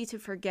easy to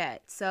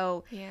forget.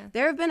 So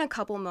there have been a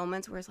couple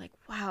moments where it's like,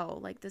 wow,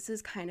 like this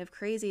is kind of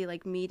crazy.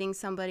 Like meeting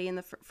somebody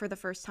for the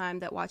first time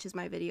that watches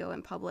my video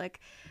in public.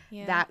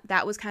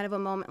 That was kind of a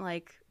moment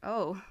like,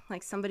 oh,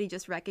 like somebody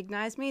just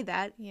recognized me.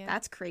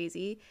 That's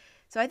crazy.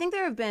 So I think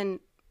there have been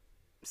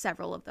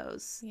several of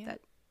those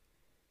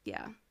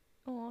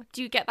Oh,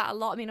 do you get that a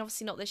lot? I mean,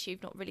 obviously not this year,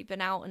 you've not really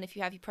been out, and if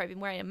you have, you've probably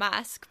been wearing a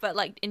mask, but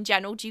like in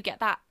general, do you get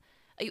that?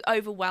 Are you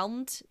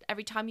overwhelmed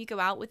every time you go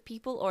out with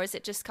people, or is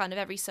it just kind of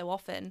every so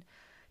often?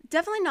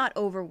 Definitely not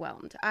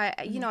overwhelmed.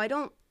 I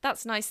don't.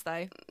 That's nice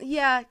though.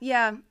 Yeah.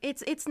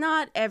 It's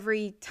not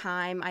every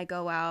time I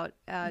go out,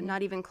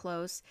 not even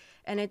close,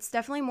 and it's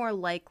definitely more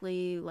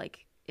likely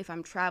like if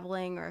I'm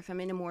traveling or if I'm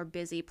in a more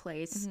busy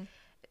place,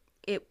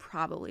 it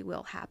probably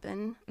will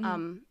happen.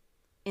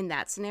 In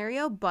that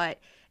scenario, but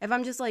if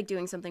I'm just like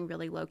doing something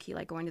really low key,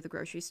 like going to the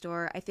grocery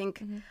store, I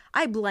think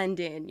I blend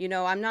in, you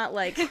know, I'm not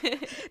like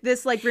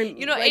this like you're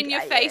not like, in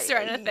your face or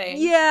anything.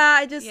 Yeah,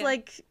 I just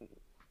like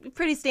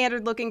pretty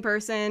standard looking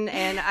person,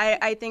 and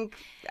I think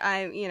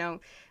I'm, you know,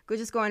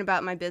 just going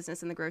about my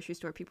business in the grocery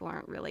store, people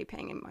aren't really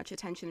paying much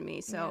attention to me,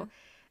 so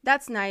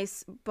that's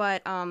nice.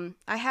 But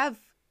I have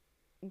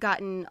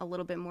gotten a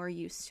little bit more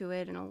used to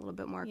it and a little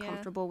bit more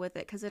comfortable with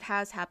it because it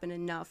has happened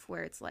enough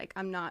where it's like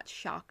I'm not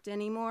shocked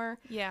anymore.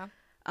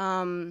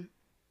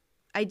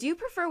 I do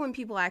prefer when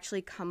people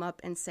actually come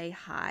up and say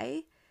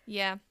hi,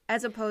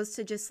 as opposed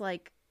to just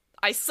like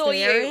I saw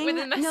staring. you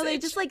with a message. No, they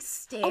just like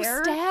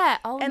stare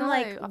and no.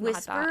 like I've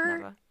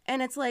whisper,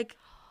 and it's like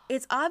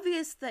it's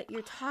obvious that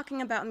you're talking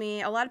about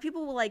me. A lot of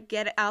people will like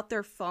get out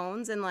their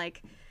phones and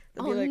like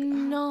they'll be like,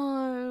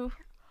 no,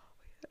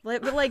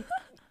 but like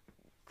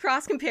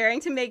cross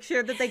comparing to make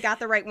sure that they got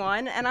the right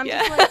one, and I'm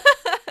just like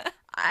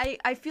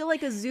I feel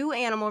like a zoo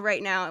animal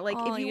right now. Like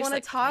if you want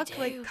to talk,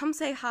 like come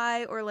say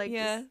hi or like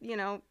just, you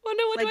know. Oh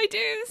no, what like, do I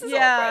do? This is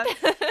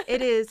awkward.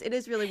 It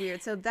is really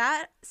weird. So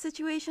that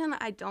situation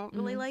I don't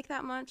really like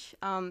that much.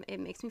 It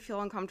makes me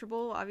feel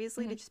uncomfortable,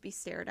 obviously, to just be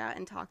stared at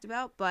and talked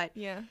about. But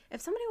if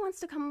somebody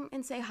wants to come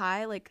and say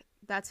hi, like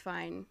that's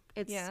fine.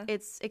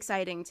 It's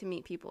exciting to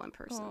meet people in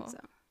person. So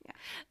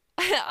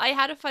I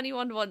had a funny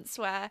one once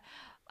where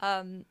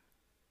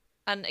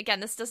and again,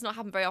 this does not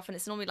happen very often.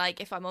 It's normally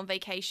like if I'm on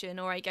vacation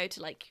or I go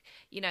to like,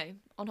 you know,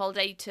 on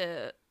holiday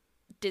to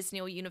Disney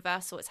or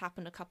Universal. It's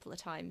happened a couple of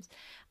times.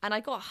 And I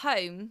got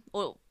home,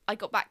 or I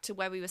got back to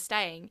where we were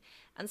staying,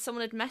 and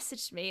someone had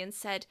messaged me and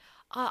said,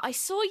 I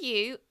saw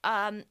you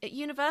at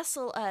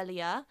Universal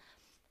earlier.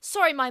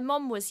 Sorry, my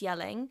mom was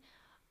yelling,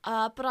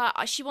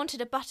 but she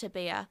wanted a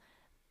butterbeer.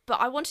 But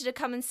I wanted to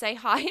come and say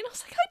hi. And I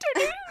was like, I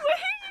don't know where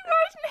you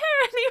are. I didn't hear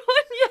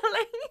anyone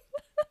yelling.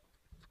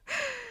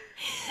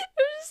 It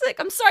was just like,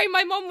 I'm sorry,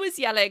 my mom was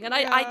yelling, and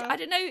I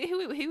don't know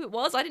who it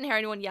was. I didn't hear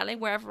anyone yelling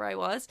wherever I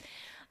was.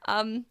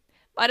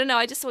 I don't know.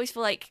 I just always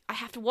feel like I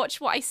have to watch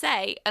what I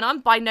say, and I'm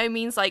by no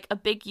means like a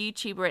big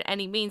YouTuber at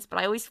any means, but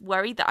I always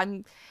worry that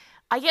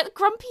I get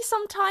grumpy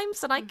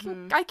sometimes, and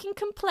I can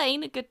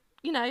complain a good,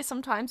 you know,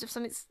 sometimes if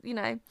something's, you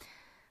know,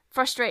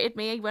 frustrated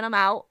me when I'm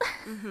out.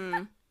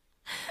 I'm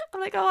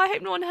like, oh, I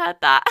hope no one heard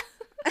that.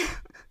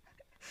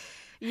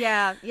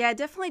 Yeah, it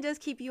definitely does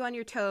keep you on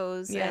your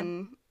toes,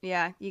 and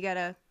you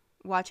gotta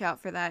watch out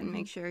for that and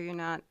make sure you're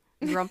not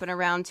grumping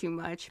around too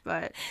much.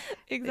 But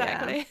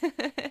exactly.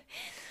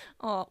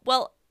 Oh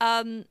well,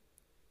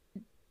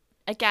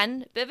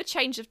 again, bit of a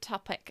change of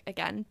topic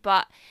again,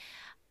 but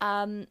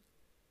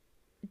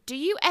do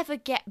you ever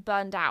get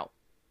burned out?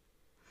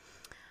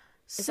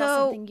 Is that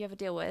something you ever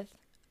deal with?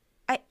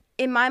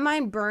 In my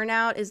mind,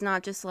 burnout is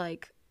not just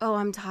like, oh,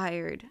 I'm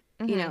tired.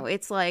 You know,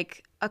 it's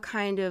like a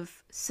kind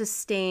of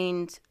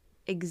sustained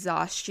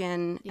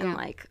exhaustion and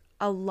like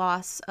a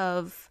loss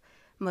of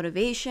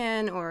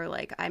motivation, or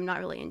like I'm not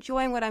really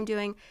enjoying what I'm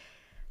doing.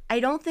 I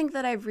don't think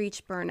that I've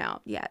reached burnout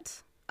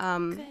yet.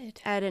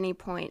 At any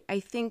point. I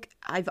think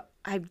I've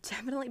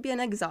definitely been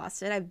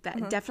exhausted. I've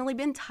definitely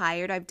been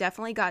tired. I've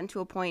definitely gotten to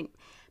a point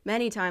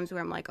many times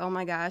where I'm like, oh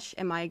my gosh,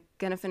 am I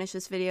gonna finish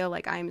this video?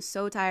 Like I'm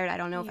so tired. I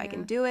don't know if I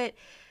can do it.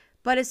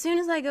 But as soon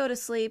as I go to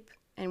sleep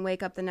and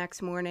wake up the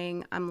next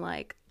morning, I'm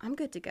like, I'm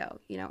good to go.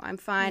 You know, I'm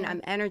fine.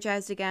 I'm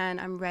energized again.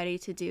 I'm ready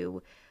to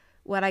do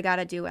what I got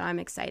to do, and I'm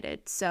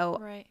excited.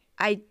 So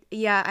I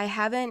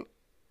haven't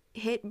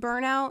hit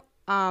burnout.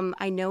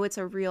 I know it's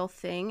a real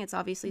thing. It's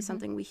obviously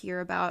something we hear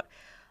about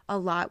a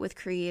lot with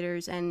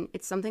creators, and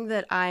it's something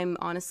that I'm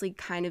honestly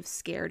kind of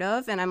scared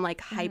of, and I'm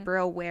like hyper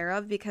aware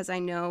of, because I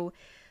know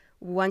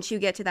once you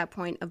get to that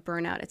point of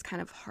burnout, it's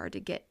kind of hard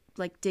to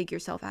dig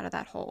yourself out of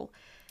that hole.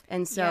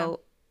 And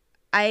so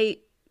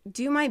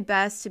do my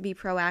best to be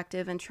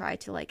proactive and try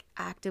to like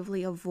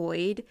actively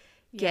avoid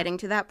getting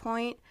to that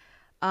point.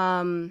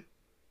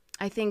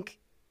 I think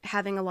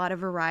having a lot of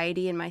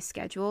variety in my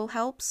schedule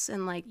helps,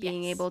 and like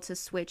being able to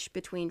switch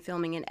between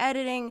filming and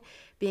editing,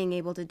 being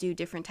able to do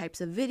different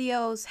types of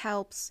videos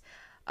helps.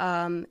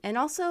 And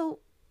also,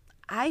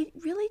 I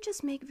really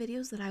just make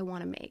videos that I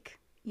want to make,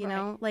 you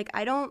know? Like,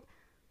 I don't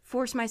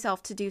force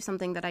myself to do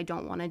something that I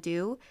don't want to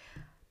do.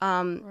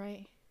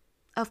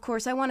 Of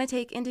course, I want to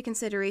take into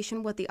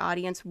consideration what the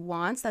audience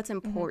wants. That's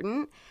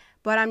important.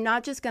 But I'm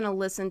not just going to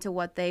listen to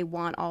what they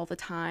want all the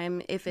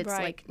time if it's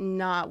like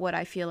not what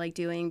I feel like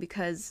doing,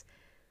 because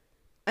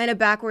in a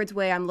backwards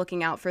way, I'm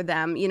looking out for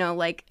them. You know,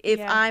 like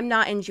if I'm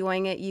not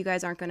enjoying it, you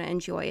guys aren't going to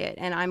enjoy it,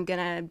 and I'm going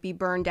to be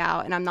burned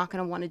out, and I'm not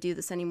going to want to do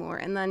this anymore.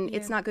 And then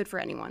it's not good for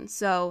anyone.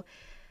 So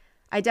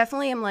I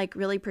definitely am like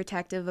really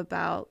protective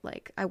about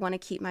like, I want to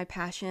keep my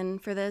passion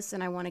for this,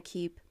 and I want to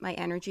keep my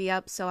energy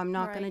up. So I'm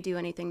not going to do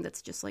anything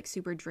that's just like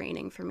super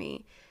draining for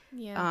me.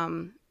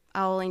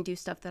 I'll only do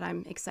stuff that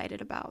I'm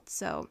excited about.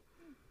 So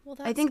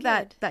I think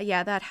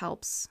that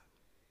helps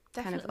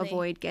kind of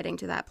avoid getting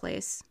to that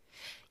place.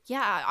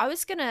 Yeah, I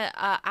was going to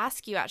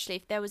ask you actually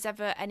if there was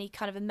ever any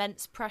kind of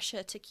immense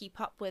pressure to keep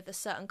up with a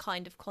certain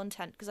kind of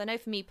content. Because I know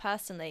for me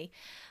personally,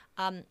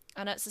 I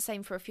know it's the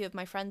same for a few of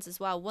my friends as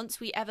well. Once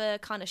we ever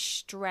kind of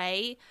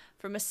stray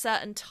from a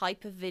certain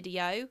type of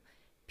video,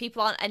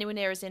 people aren't anywhere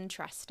near as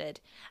interested.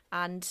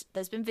 And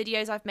there's been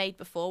videos I've made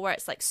before where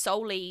it's like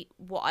solely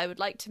what I would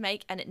like to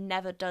make, and it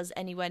never does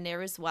anywhere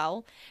near as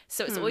well.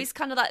 So it's always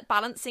kind of that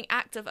balancing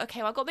act of, okay,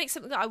 well, I've got to make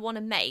something that I want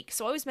to make.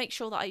 So I always make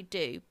sure that I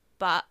do.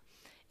 But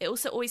it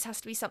also always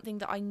has to be something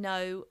that I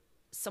know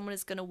someone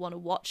is going to want to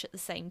watch at the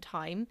same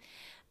time.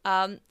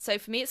 So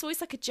for me, it's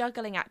always like a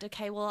juggling act.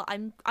 Okay, well,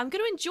 I'm going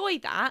to enjoy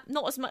that,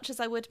 not as much as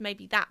I would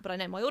maybe that, but I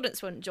know my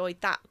audience won't enjoy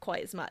that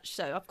quite as much.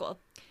 So I've got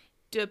to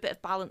do a bit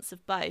of balance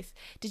of both.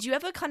 Did you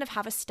ever kind of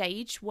have a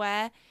stage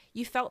where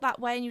you felt that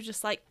way and you're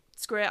just like,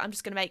 screw it, I'm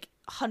just going to make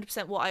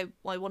 100% what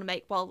I want to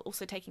make, while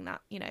also taking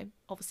that, you know,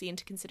 obviously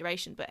into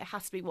consideration, but it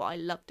has to be what I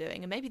love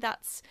doing. And maybe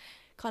that's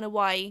kind of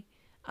why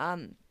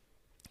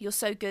you're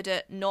so good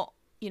at not,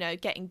 you know,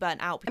 getting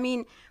burnt out. I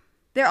mean,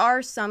 there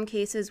are some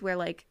cases where,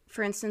 like,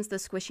 for instance, the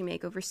Squishy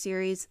Makeover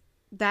series,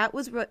 that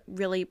was what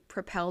really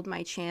propelled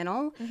my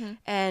channel.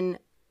 And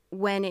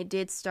when it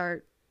did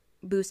start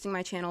boosting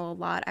my channel a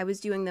lot, I was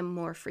doing them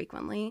more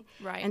frequently.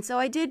 And so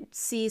I did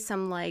see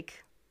some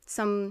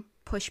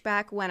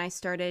pushback when I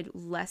started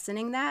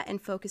lessening that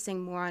and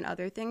focusing more on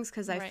other things,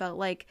 because I felt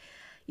like,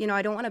 you know,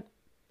 I don't want to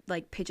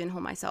like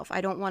pigeonhole myself.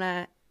 I don't want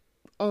to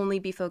only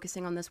be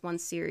focusing on this one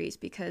series,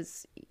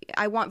 because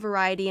I want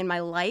variety in my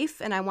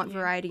life and I want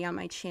variety on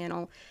my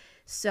channel.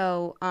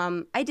 So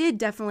I did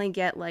definitely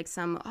get like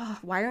some,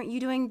 why aren't you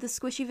doing the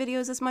squishy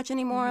videos as much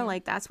anymore?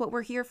 Like, that's what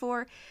we're here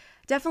for.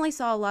 Definitely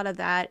saw a lot of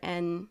that.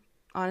 And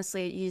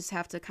honestly, you just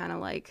have to kind of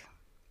like,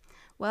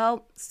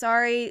 well,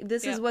 sorry,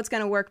 this is what's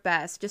going to work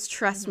best. Just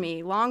trust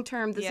me. Long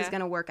term, this is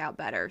going to work out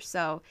better.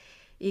 So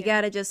you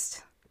got to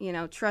just, you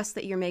know, trust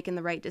that you're making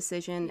the right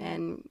decision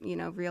and, you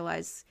know,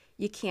 realize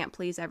you can't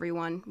please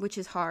everyone, which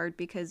is hard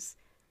because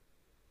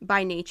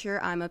by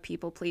nature, I'm a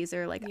people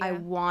pleaser. Like, I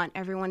want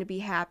everyone to be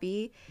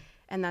happy.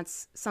 And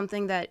that's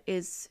something that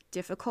is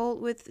difficult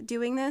with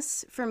doing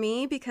this for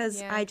me,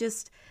 because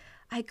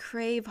I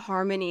crave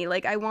harmony.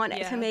 Like, I want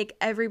to make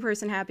every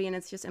person happy, and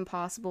it's just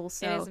impossible.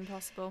 So it is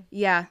impossible.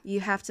 Yeah,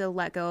 you have to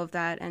let go of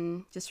that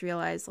and just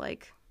realize,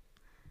 like,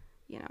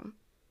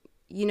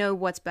 you know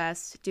what's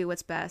best, do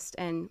what's best,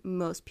 and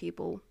most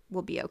people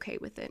will be okay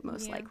with it,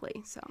 most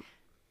likely. So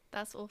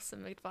that's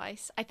awesome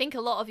advice. I think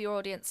a lot of your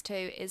audience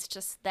too is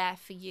just there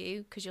for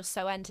you because you're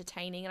so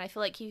entertaining, and I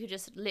feel like you could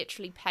just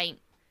literally paint,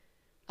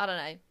 I don't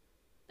know,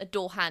 a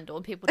door handle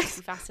and people just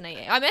be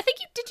fascinating. I mean, I think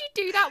did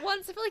you do that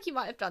once? I feel like you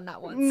might have done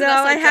that once. No, so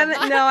I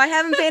haven't. No, I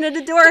haven't painted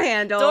a door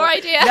handle. Door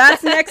idea.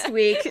 That's next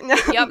week. No,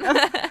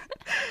 yep.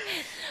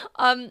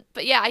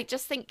 But yeah, I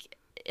just think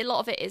a lot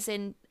of it is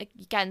in,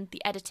 again,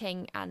 the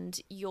editing and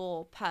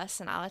your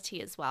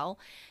personality as well.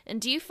 And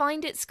do you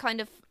find it's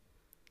kind of,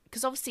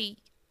 because obviously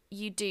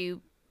you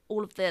do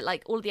all of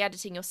the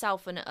editing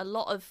yourself, and a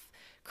lot of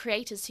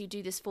creators who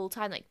do this full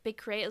time, like big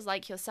creators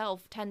like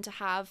yourself, tend to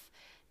have,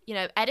 you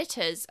know,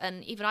 editors.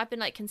 And even I've been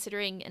like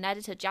considering an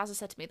editor. Jazza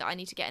said to me that I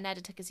need to get an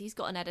editor because he's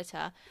got an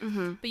editor.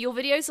 But your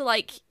videos are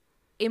like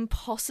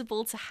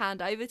impossible to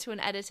hand over to an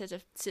editor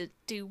to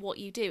do what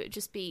you do.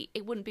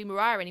 It wouldn't be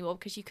Mariah anymore,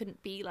 because you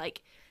couldn't be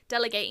like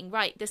delegating,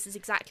 right, this is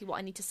exactly what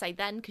I need to say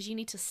then, because you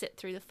need to sit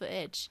through the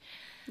footage.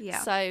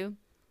 So,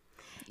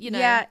 you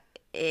know,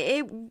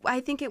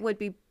 I think it would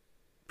be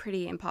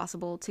pretty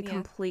impossible to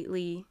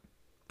completely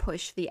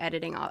push the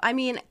editing off. I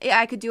mean,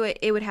 I could do it.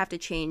 It would have to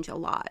change a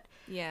lot.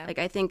 Like,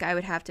 I think I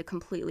would have to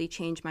completely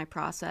change my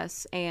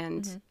process,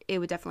 and it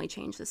would definitely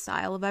change the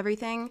style of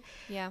everything.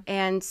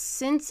 And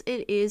since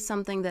it is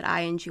something that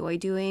I enjoy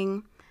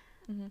doing,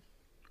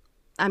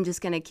 I'm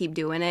just going to keep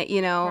doing it.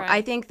 You know, Right.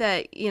 I think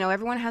that, you know,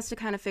 everyone has to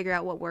kind of figure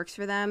out what works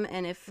for them.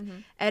 And if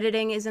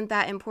editing isn't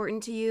that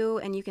important to you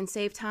and you can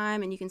save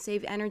time and you can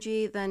save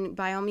energy, then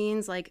by all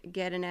means, like,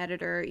 get an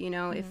editor, you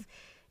know,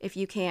 if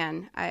you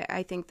can.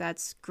 I think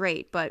that's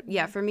great. But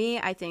yeah, for me,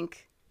 I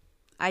think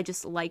I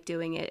just like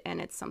doing it,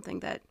 and it's something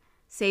that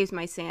saves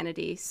my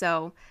sanity.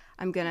 So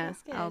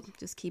I'll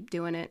just keep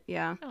doing it.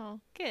 Yeah.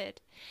 Oh,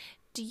 good.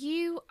 Do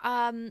you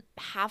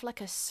have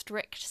like a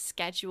strict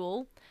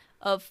schedule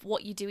of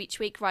what you do each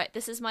week? Right,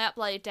 this is my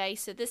upload day,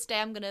 so this day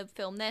I'm going to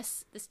film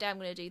this day I'm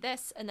going to do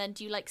this, and then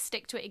do you like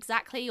stick to it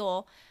exactly,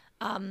 or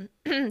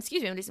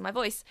excuse me, I'm losing my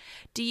voice.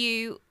 Do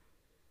you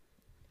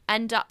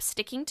end up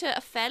sticking to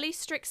a fairly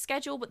strict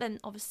schedule, but then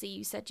obviously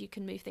you said you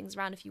can move things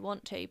around if you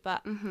want to,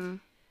 but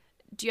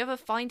do you ever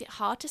find it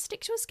hard to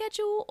stick to a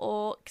schedule?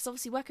 Or because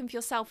obviously working for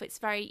yourself, it's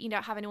very, you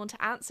don't have anyone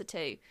to answer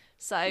to,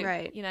 so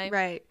Right. you know.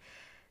 Right.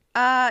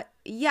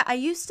 Yeah, I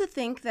used to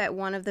think that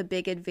one of the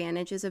big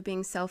advantages of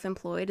being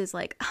self-employed is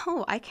like,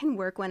 oh, I can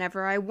work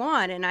whenever I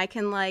want, and I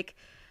can like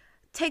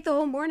take the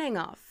whole morning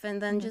off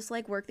and then just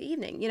like work the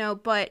evening, you know,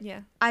 but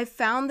Yeah. I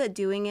found that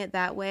doing it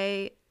that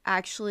way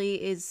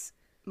actually is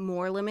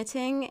more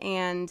limiting,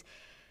 and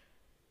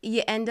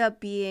you end up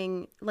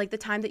being like, the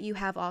time that you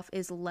have off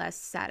is less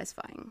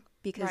satisfying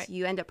because Right.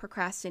 you end up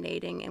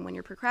procrastinating, and when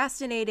you're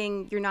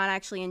procrastinating, you're not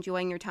actually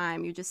enjoying your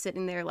time. You're just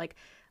sitting there like,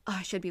 oh,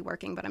 I should be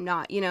working, but I'm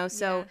not, you know?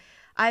 So Yeah.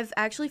 I've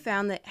actually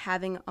found that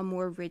having a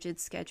more rigid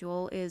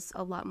schedule is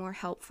a lot more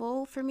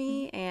helpful for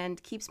me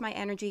and keeps my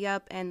energy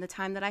up, and the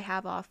time that I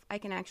have off, I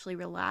can actually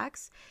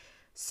relax.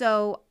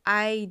 So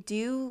I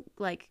do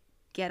like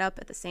get up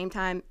at the same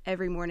time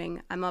every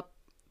morning. I'm up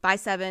by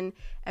 7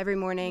 every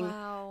morning.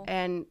 Wow.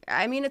 And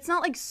I mean, it's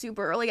not like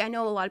super early. I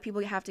know a lot of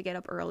people have to get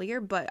up earlier,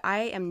 but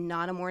I am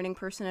not a morning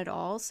person at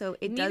all. So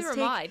it Neither does am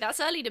take. I. That's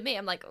early to me.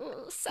 I'm like,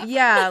 oh, 7.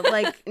 Yeah,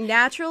 like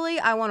naturally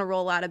I want to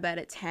roll out of bed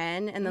at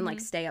 10 and then like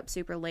stay up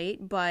super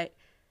late, but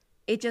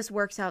it just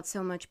works out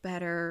so much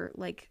better,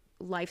 like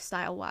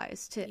lifestyle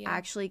wise, to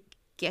actually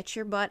get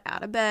your butt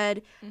out of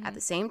bed at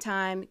the same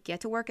time, get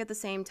to work at the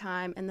same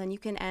time, and then you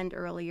can end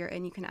earlier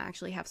and you can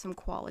actually have some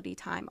quality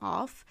time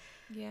off.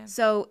 Yeah.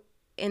 So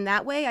in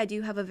that way, I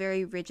do have a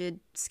very rigid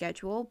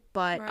schedule,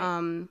 but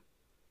Right.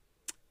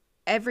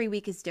 Every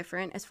week is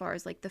different as far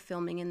as like the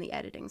filming and the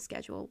editing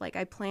schedule. Like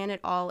I plan it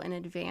all in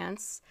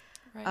advance.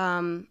 Right.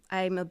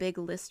 I'm a big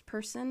list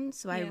person,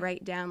 so I Yeah.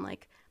 write down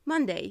like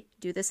Monday,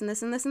 do this and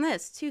this and this and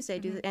this. Tuesday,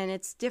 do this, and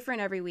it's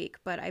different every week,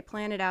 but I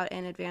plan it out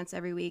in advance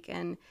every week.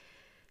 And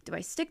do I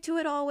stick to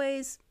it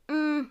always?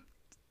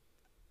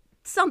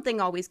 Something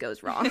always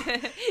goes wrong.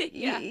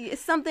 Yeah.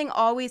 Something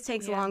always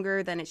takes Yeah.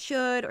 longer than it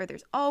should, or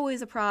there's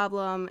always a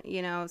problem,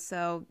 you know,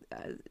 so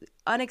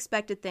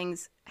unexpected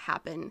things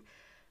happen.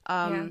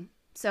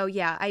 So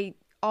yeah,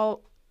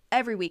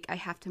 every week I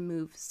have to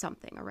move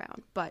something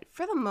around, but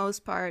for the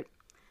most part,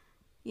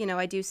 you know,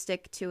 I do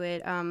stick to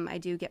it. I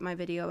do get my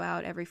video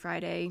out every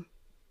Friday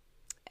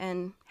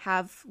and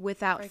have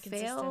without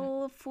Very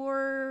fail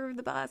for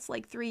the past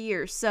like 3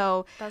 years.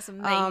 So That's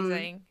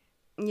amazing.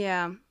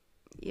 yeah.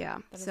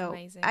 That is So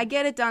amazing. I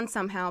get it done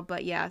somehow,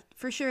 but yeah,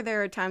 for sure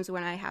there are times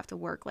when I have to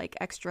work like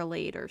extra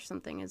late or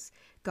something has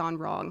gone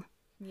wrong.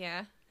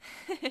 Yeah.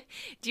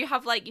 Do you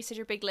have, like, you said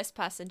you're a big list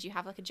person, do you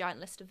have like a giant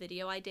list of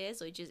video ideas,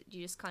 or you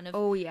just kind of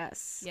Oh,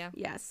 yes. Yeah.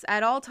 Yes.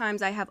 At all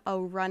times I have a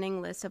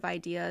running list of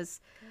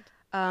ideas.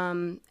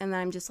 And then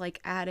I'm just like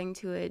adding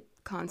to it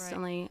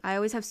constantly. I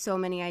always have so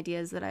many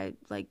ideas that I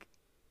like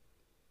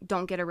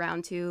don't get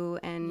around to,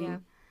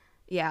 and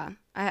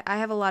I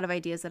have a lot of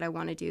ideas that I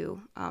want to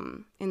do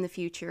in the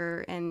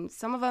future, and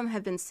some of them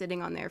have been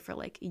sitting on there for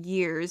like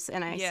years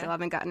and I still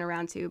haven't gotten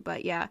around to,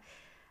 but yeah,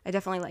 I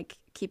definitely like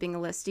keeping a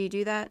list. Do you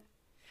do that?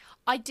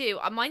 I do.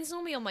 Mine's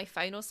normally on my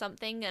phone or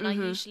something, and I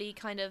usually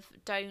kind of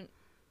don't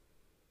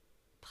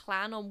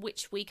plan on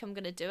which week I'm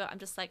going to do it. I'm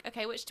just like,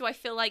 okay, which do I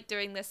feel like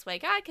doing this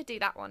week? I could do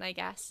that one, I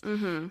guess.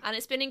 And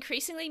it's been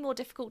increasingly more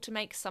difficult to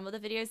make some of the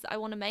videos that I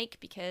want to make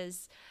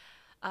because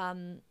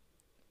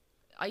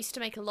I used to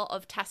make a lot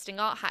of testing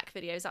art hack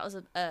videos. That was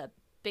a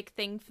big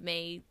thing for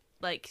me.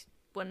 Like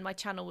when my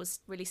channel was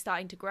really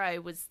starting to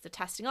grow, was the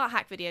testing art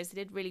hack videos. They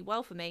did really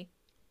well for me.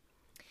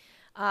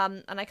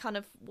 And I kind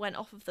of went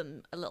off of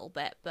them a little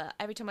bit, but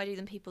every time I do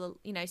them, people,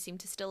 you know, seem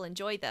to still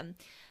enjoy them.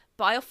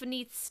 But I often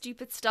need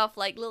stupid stuff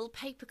like little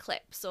paper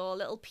clips or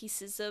little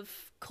pieces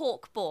of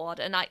cork board,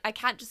 and I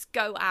can't just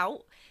go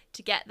out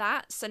to get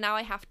that. So now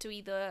I have to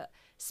either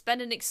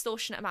spend an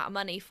extortionate amount of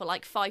money for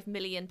like 5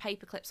 million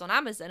paper clips on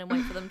Amazon and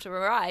wait for them to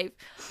arrive,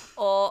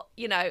 or,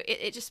 you know,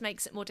 it just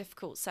makes it more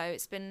difficult. So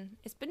it's been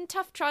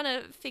tough trying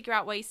to figure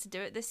out ways to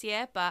do it this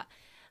year. But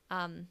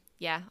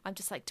yeah, I'm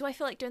just like, do I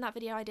feel like doing that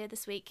video I did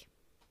this week?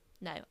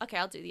 No. Okay,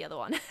 I'll do the other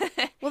one.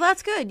 Well,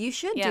 that's good. You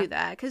should Yeah. do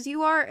that because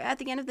you are, at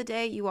the end of the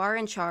day, you are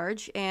in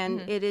charge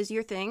and it is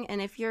your thing.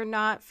 And if you're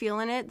not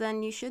feeling it,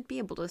 then you should be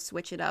able to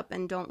switch it up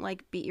and don't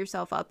like beat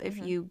yourself up if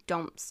you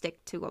don't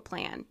stick to a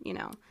plan, you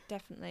know?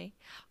 Definitely.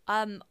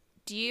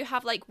 Do you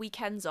have like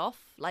weekends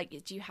off?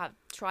 Like, do you have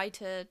try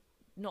to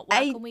not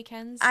work on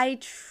weekends? I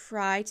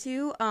try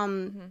to.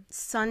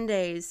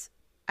 Sundays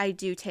I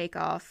do take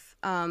off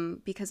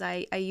because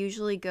I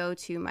usually go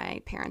to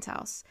my parents'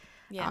 house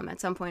at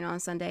some point on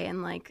Sunday,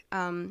 and like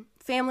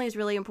family is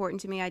really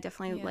important to me. I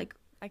definitely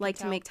like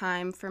to make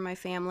time for my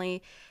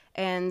family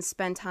and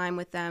spend time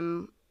with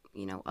them,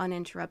 you know,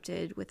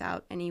 uninterrupted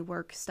without any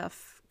work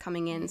stuff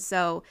coming in.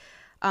 So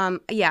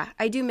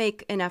I do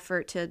make an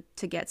effort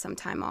to get some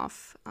time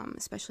off,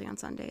 especially on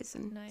Sundays,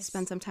 and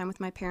spend some time with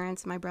my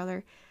parents and my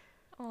brother.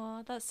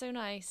 Oh, that's so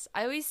nice.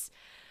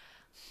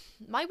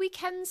 My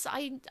weekends,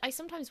 I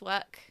sometimes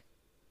work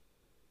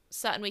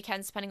certain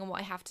weekends depending on what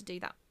I have to do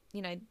that,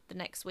 you know, the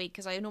next week,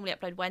 because I normally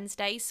upload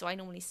Wednesdays, so I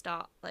normally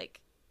start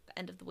like the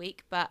end of the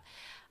week. But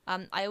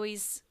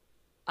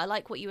I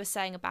like what you were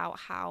saying about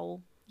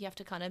how you have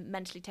to kind of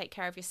mentally take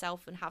care of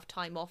yourself and have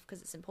time off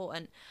because it's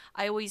important.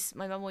 My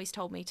mum always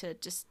told me to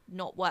just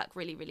not work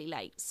really, really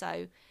late.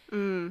 So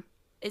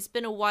it's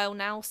been a while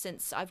now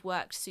since I've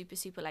worked super,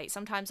 super late.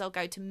 Sometimes I'll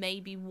go to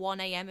maybe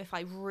 1 a.m. if I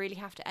really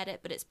have to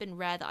edit, but it's been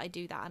rare that I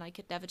do that, and I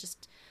could never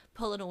just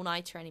pull an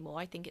all-nighter anymore.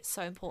 I think it's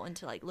so important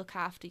to like look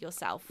after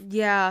yourself.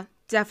 Yeah,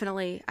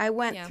 definitely. I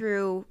went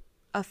through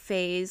a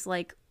phase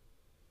like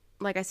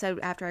I said,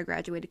 after I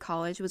graduated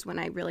college was when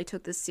I really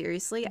took this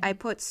seriously. I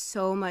put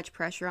so much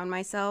pressure on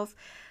myself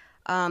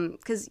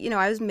because, you know,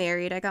 I was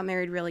married. I got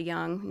married really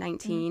young,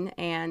 19.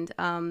 And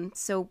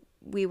so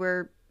we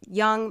were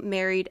young,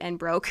 married, and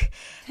broke.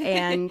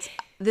 And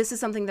this is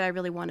something that I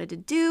really wanted to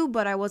do,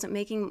 but I wasn't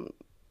making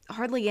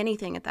hardly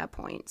anything at that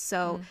point.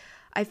 So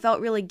I felt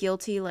really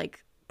guilty,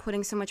 like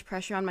putting so much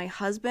pressure on my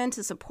husband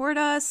to support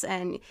us.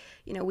 And,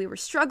 you know, we were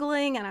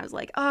struggling. And I was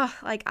like, oh,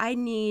 like I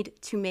need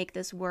to make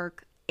this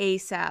work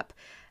ASAP.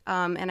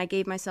 And I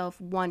gave myself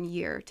 1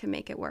 year to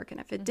make it work. And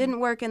if it didn't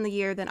work in the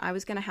year, then I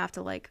was going to have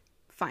to like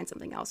find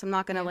something else. I'm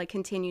not going to like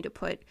continue to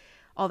put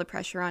all the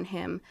pressure on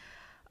him.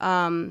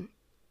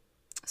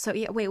 So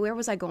yeah, wait, where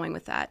was I going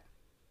with that?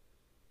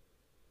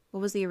 What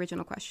was the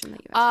original question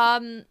that you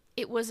asked?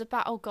 It was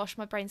about, oh gosh,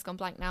 my brain's gone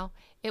blank now.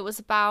 It was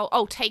about,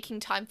 taking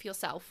time for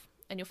yourself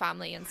and your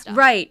family and stuff.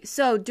 Right.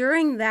 So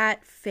during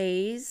that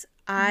phase,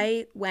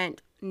 I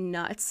went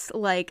nuts.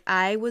 Like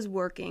I was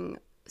working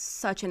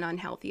such an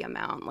unhealthy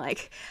amount.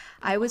 Like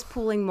I was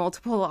pulling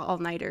multiple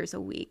all-nighters a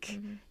week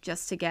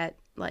just to get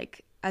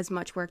like as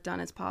much work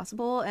done as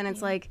possible. And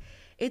it's like,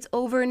 it's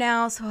over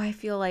now. So I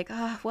feel like,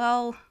 I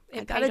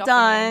got it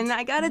done.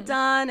 I got it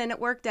done and it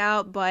worked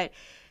out. But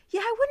yeah,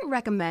 I wouldn't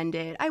recommend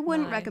it.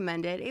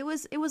 Recommend it. It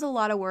was a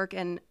lot of work,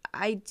 and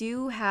I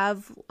do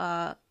have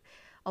a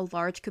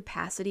large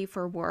capacity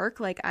for work.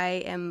 Like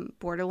I am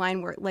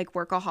borderline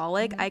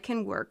workaholic. I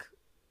can work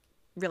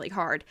really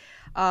hard.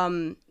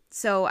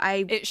 So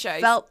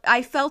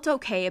I felt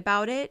okay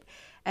about it,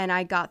 and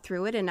I got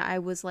through it, and I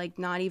was like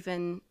not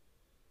even,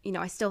 you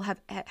know, I still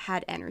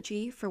had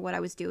energy for what I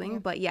was doing.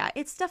 But yeah,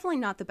 it's definitely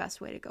not the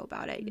best way to go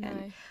about it. No.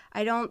 And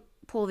I don't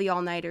pull the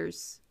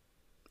all-nighters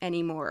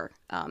anymore.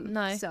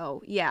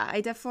 So yeah,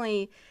 I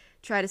definitely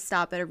try to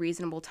stop at a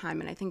reasonable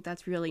time, and I think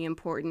that's really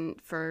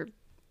important for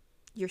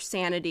your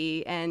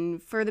sanity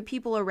and for the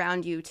people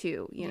around you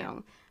too, you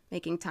know,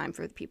 making time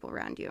for the people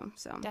around you.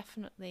 So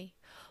definitely.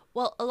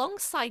 Well,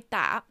 alongside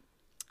that,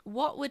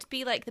 what would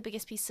be like the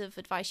biggest piece of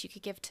advice you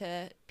could give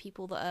to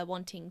people that are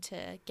wanting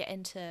to get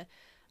into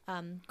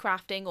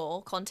crafting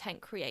or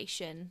content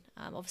creation?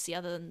 Obviously,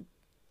 other than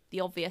the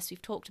obvious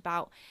we've talked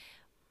about,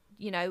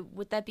 you know,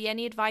 would there be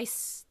any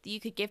advice that you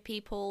could give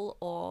people,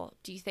 or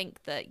do you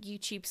think that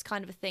YouTube's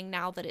kind of a thing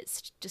now that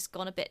it's just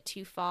gone a bit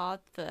too far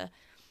for,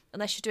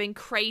 unless you're doing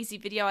crazy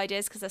video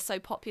ideas because they're so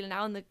popular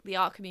now in the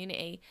art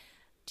community?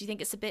 Do you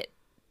think it's a bit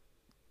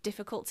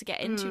difficult to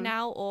get into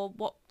now, or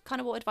what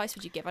advice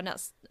would you give? I know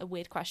that's a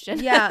weird question.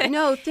 Yeah,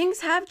 no,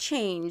 things have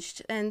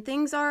changed and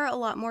things are a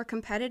lot more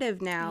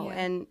competitive now.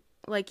 And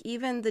like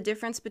even the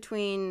difference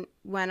between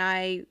when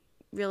I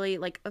really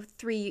like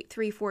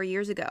 4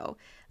 years ago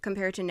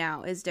compared to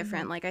now is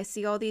different. Like I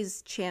see all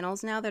these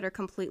channels now that are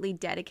completely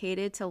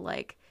dedicated to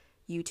like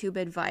YouTube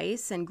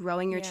advice and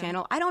growing your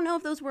channel. I don't know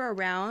if those were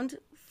around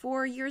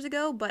 4 years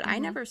ago, but I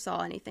never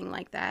saw anything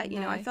like that.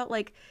 You know, I felt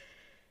like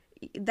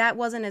that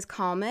wasn't as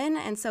common.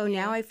 And so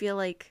now I feel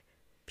like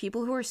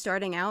people who are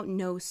starting out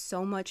know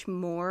so much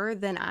more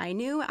than I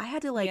knew. I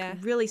had to like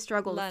really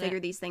struggle to figure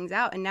these things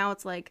out. And now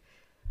it's like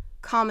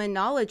common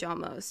knowledge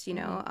almost, you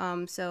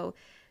know? So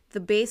the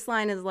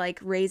baseline is like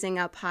raising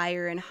up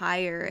higher and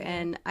higher.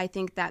 And I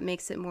think that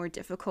makes it more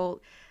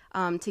difficult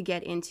to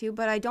get into,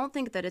 but I don't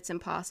think that it's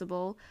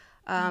impossible.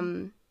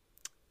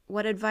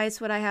 What advice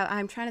would I have?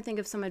 I'm trying to think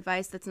of some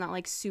advice that's not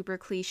like super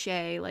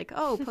cliche, like,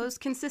 oh, post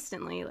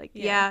consistently. Like,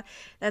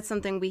 that's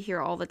something we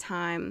hear all the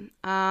time.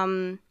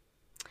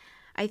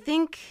 I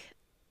think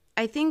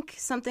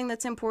something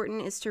that's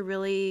important is to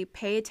really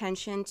pay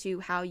attention to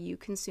how you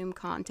consume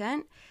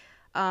content.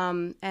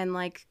 And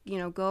like, you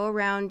know, go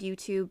around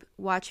YouTube,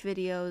 watch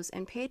videos,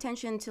 and pay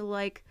attention to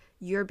like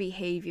your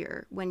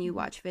behavior when you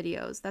watch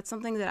videos. That's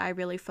something that I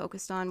really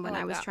focused on when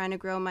I was trying to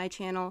grow my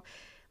channel.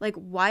 Like,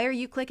 why are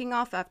you clicking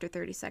off after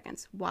 30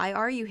 seconds? Why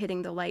are you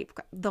hitting the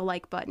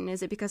like button?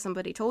 Is it because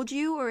somebody told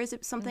you, or is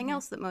it something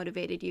else that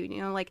motivated you?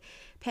 You know, like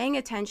paying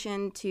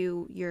attention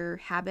to your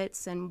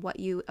habits and what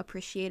you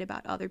appreciate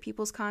about other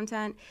people's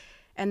content.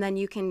 And then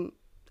you can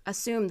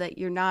assume that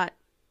you're not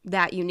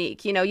that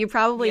unique. You know, you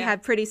probably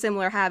have pretty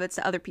similar habits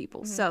to other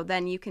people. So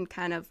then you can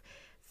kind of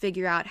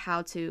figure out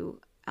how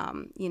to,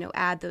 you know,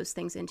 add those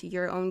things into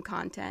your own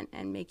content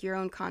and make your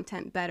own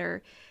content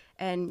better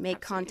and make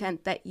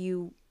content that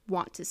you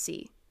want to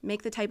see.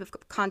 Make the type of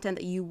content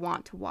that you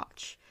want to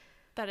watch.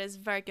 That is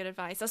very good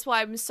advice. That's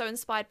why I'm so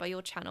inspired by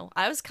your channel.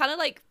 I was kind of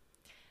like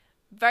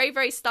very,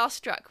 very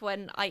starstruck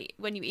when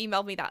you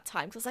emailed me that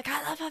time, because I was like,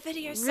 I love her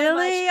videos so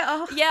much. Really?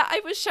 Oh. Yeah,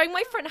 I was showing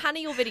my friend Hannah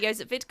your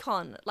videos at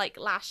VidCon like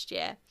last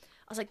year.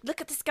 I was like,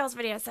 look at this girl's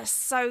videos, they're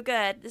so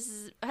good.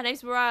 Her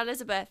name's Mariah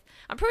Elizabeth.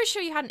 I'm pretty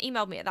sure you hadn't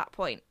emailed me at that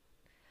point,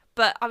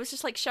 but I was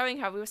just like showing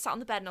her. We were sat on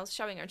the bed and I was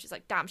showing her, and she's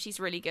like, damn, she's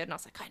really good. And I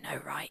was like, I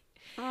know, right?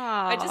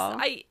 I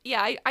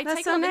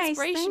take so on nice.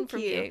 inspiration Thank from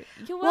you. you.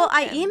 You're Well,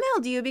 welcome. I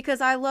emailed you because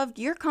I loved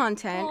your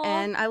content. Aw.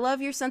 And I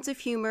love your sense of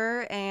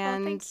humor,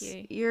 and thank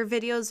you. your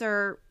videos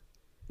are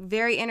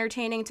very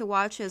entertaining to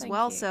watch as Thank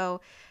well. you.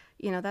 So,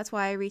 you know, that's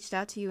why I reached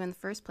out to you in the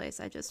first place.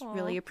 I just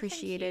really thank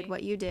appreciated you.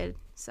 what you did.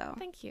 So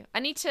Thank you. I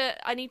need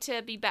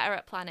to be better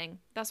at planning.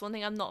 That's one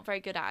thing I'm not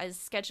very good at, is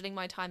scheduling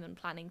my time and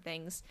planning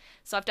things.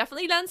 So I've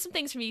definitely learned some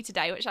things from you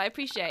today, which I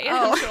appreciate.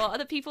 Oh. I'm sure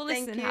other people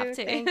Thank listening you, have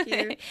to. thank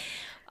you.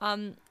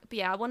 But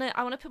yeah, I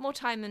wanna put more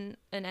time and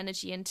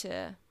energy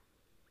into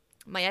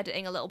my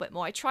editing a little bit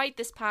more. I tried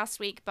this past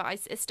week, but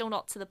it's still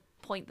not to the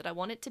point that I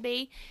want it to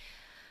be.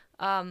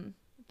 But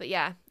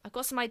yeah, I've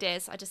got some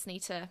ideas.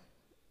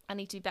 I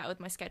need to be better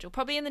with my schedule.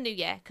 Probably in the new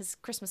year, because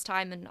Christmas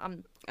time, and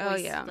I'm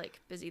always like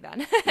busy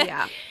then.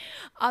 yeah.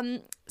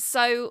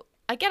 So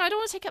again, I don't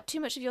want to take up too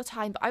much of your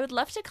time, but I would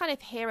love to kind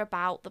of hear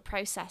about the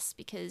process,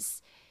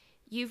 because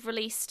you've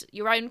released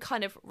your own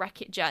kind of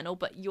Wreck-It journal,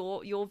 but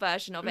your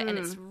version of it, and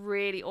it's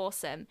really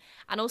awesome.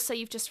 And also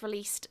you've just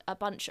released a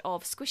bunch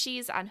of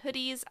squishies and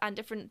hoodies and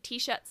different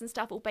t-shirts and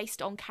stuff, all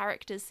based on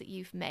characters that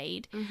you've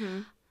made.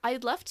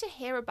 I'd love to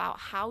hear about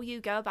how you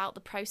go about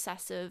the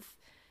process of,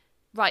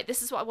 right,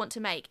 this is what I want to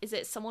make. Is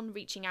it someone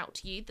reaching out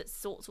to you that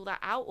sorts all that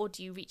out, or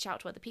do you reach out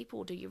to other people,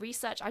 or do you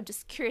research? I'm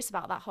just curious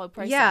about that whole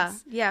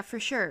process. Yeah, for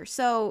sure.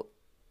 So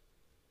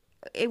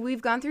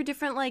we've gone through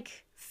different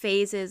like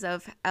phases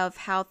of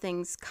how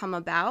things come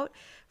about.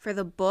 For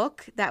the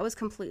book, that was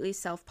completely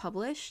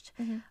self-published,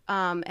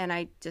 and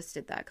I just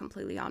did that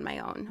completely on my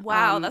own.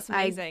 Wow, that's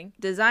amazing.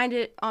 I designed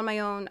it on my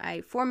own,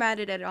 I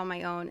formatted it on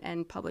my own,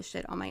 and published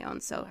it on my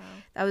own. So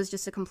that was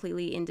just a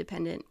completely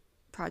independent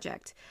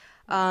project.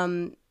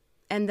 And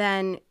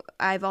then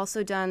I've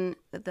also done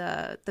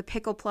the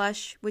Pickle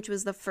plush, which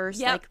was the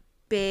first like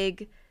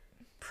big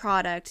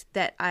product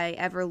that I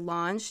ever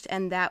launched,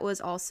 and that was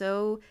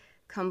also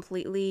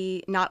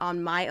completely not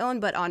on my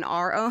own, but on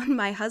our own.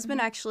 My husband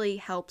actually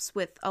helps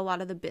with a lot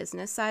of the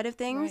business side of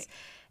things,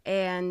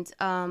 and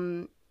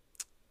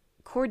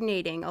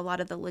coordinating a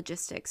lot of the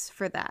logistics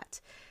for that.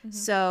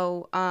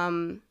 So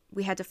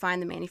we had to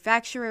find the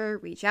manufacturer,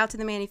 reach out to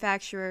the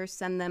manufacturer,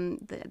 send them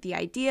the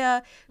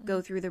idea,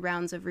 go through the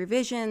rounds of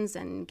revisions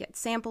and get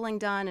sampling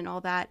done and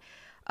all that.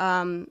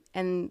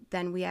 And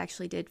then we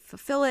actually did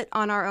fulfill it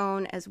on our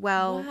own as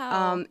well.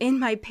 Wow. In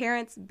my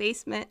parents'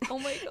 basement. Oh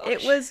my gosh.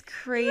 It was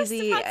crazy.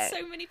 You must have had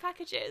so many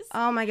packages.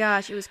 Oh my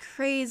gosh, it was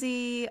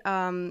crazy.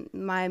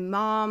 My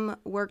mom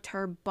worked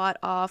her butt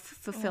off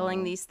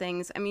fulfilling these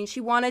things. I mean, she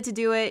wanted to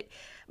do it,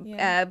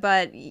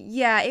 but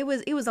yeah, it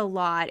was a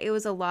lot. It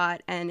was a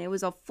lot, and it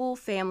was a full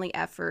family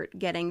effort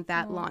getting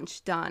that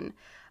launch done.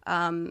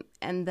 And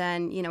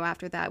then, you know,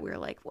 after that, we were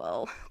like,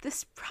 well,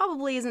 this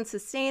probably isn't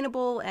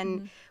sustainable,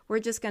 and we're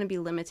just going to be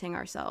limiting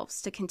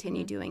ourselves to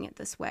continue doing it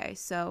this way.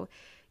 So,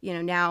 you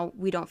know, now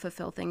we don't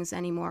fulfill things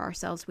anymore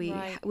ourselves. We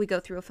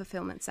go through a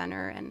fulfillment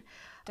center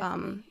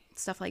and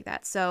stuff like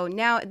that. So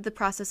now the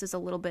process is a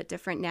little bit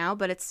different now,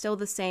 but it's still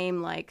the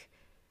same, like,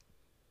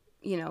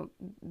 you know,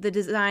 the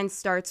design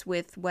starts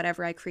with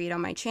whatever I create on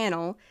my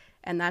channel,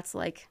 and that's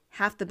like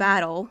half the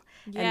battle.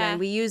 And then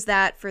we use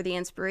that for the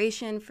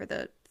inspiration, for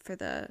the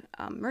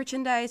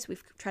merchandise.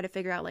 We've tried to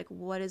figure out, like,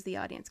 what is the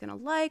audience going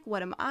to like?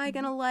 What am I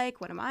going to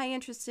like? What am I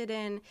interested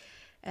in?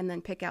 And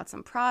then pick out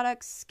some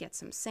products, get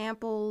some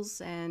samples,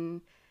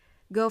 and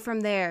go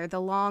from there. The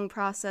long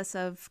process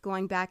of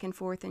going back and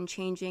forth and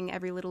changing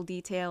every little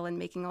detail and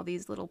making all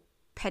these little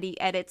petty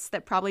edits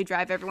that probably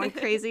drive everyone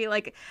crazy.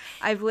 Like,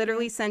 I've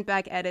literally sent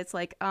back edits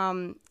like,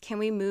 can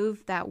we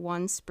move that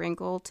one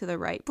sprinkle to the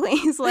right,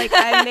 please? Like,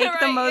 I make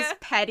the most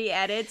petty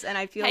edits, and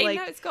I feel like,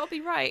 no, it's got to be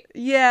right.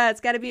 Yeah,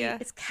 it's got to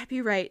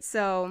be right.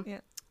 So,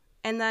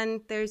 and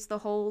then there's the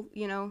whole,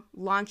 you know,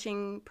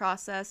 launching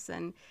process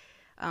and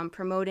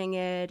promoting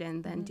it,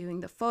 and then doing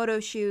the photo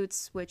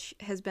shoots, which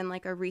has been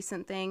like a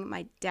recent thing.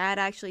 My dad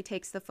actually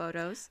takes the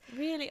photos.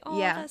 Really? Oh,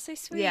 that's so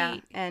sweet. Yeah,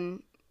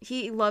 and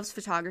he loves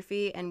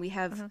photography, and we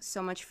have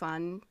so much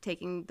fun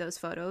taking those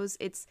photos.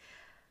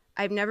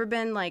 I've never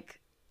been like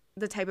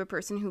the type of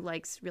person who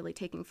likes really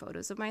taking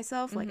photos of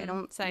myself. Like I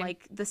don't Same.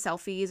 like the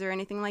selfies or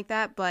anything like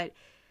that, but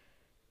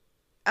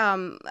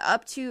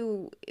up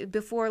to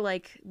before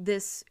like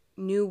this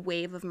new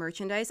wave of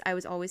merchandise, I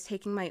was always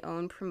taking my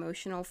own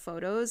promotional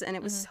photos, and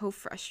it was so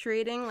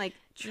frustrating, like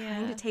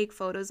trying to take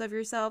photos of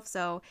yourself.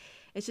 So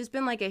it's just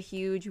been like a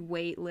huge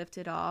weight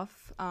lifted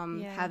off,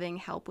 having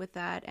help with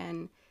that,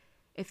 and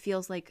it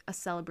feels like a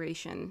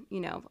celebration,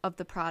 you know, of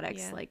the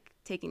products, like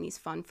taking these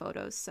fun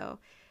photos. So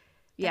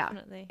yeah,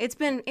 Definitely.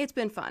 it's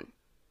been fun.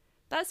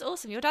 That's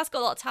awesome. Your dad's got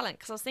a lot of talent,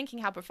 because I was thinking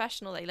how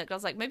professional they look. I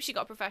was like, maybe she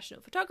got a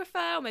professional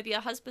photographer, or maybe her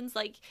husband's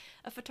like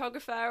a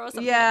photographer or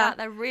something like that.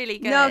 They're really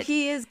good. No,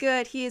 he is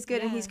good. He is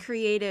good, and he's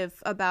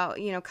creative about,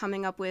 you know,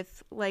 coming up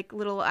with like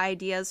little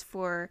ideas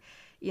for,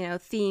 you know,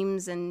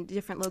 themes and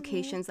different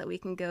locations that we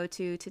can go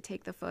to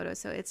take the photo.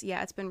 So it's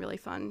been really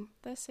fun.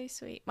 That's so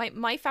sweet.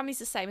 My family's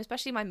the same,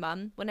 especially my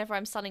mum. Whenever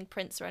I'm selling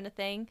prints or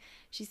anything,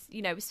 she's,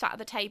 you know, sat at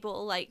the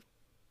table, like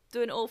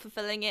doing it all,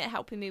 fulfilling it,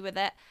 helping me with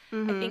it.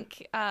 I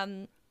think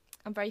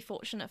I'm very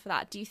fortunate for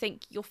that. Do you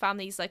think your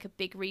family's like a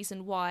big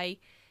reason why,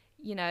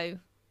 you know,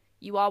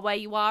 you are where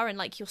you are, and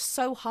like you're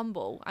so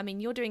humble? I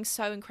mean, you're doing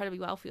so incredibly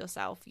well for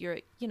yourself.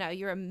 You're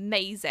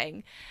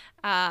amazing.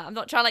 I'm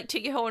not trying to like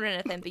toot your horn or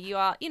anything, but you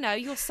are, you know,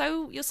 you're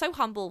so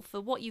humble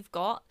for what you've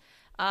got.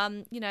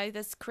 You know,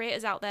 there's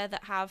creators out there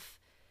that have,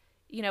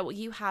 you know, what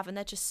you have, and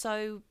they're just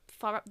so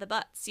far up the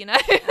butts, you know.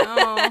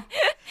 Oh.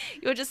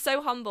 You're just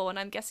so humble, and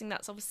I'm guessing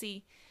that's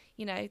obviously,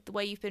 you know, the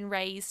way you've been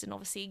raised, and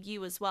obviously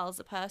you as well as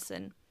a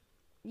person.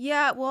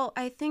 Yeah, well,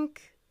 I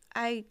think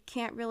I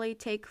can't really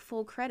take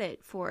full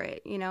credit for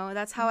it, you know.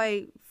 That's how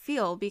I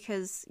feel,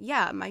 because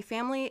my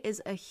family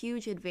is a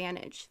huge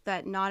advantage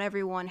that not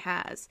everyone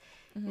has.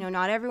 You know,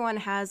 not everyone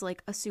has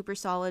like a super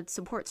solid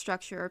support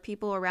structure or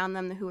people around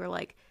them who are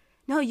like,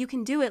 no, you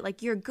can do it,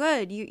 like you're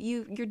good,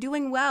 you're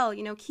doing well,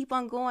 you know, keep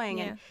on going.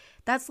 And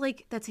that's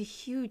a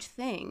huge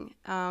thing.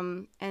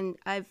 And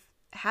I've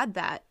had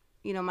that,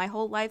 you know, my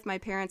whole life. My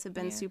parents have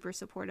been super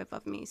supportive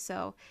of me,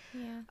 so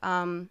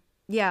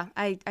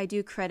I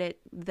do credit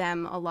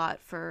them a lot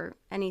for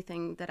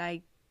anything that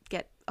I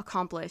get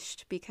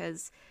accomplished,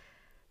 because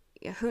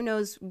who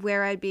knows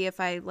where I'd be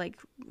if I like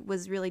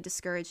was really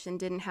discouraged and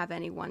didn't have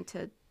anyone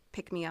to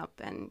pick me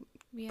up and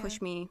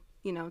push me,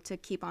 you know, to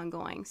keep on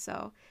going.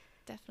 So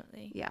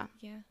definitely. Yeah,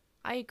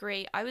 I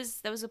agree.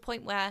 There was a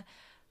point where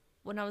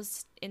when I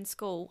was in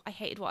school, I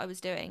hated what I was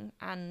doing,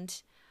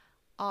 and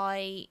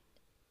I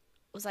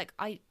was like,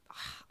 I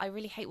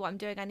really hate what I'm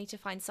doing. I need to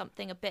find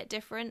something a bit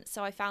different.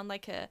 So I found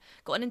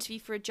got an interview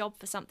for a job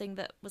for something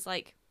that was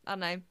like, I don't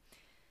know,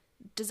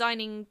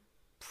 designing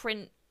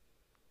print,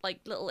 like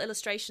little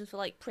illustrations for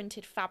like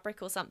printed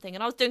fabric or something.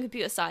 And I was doing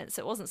computer science,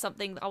 so it wasn't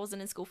something that I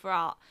wasn't in school for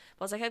art.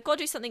 But I was like, I've got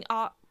to do something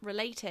art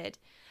related.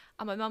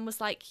 And my mum was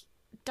like,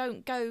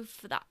 don't go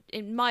for that.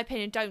 In my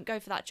opinion, don't go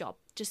for that job.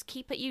 Just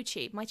keep at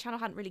YouTube. My channel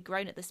hadn't really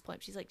grown at this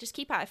point. She's like, just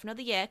keep at it for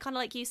another year, kind of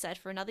like you said,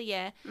 for another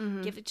year.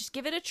 Just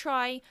give it a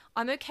try.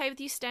 I'm okay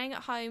with you staying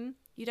at home.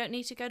 You don't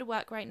need to go to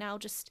work right now.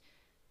 Just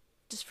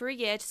for a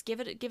year, just give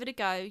it a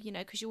go, you know,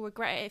 because you'll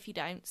regret it if you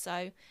don't.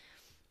 So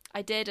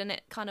I did, and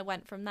it kind of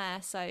went from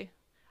there. So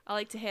I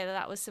like to hear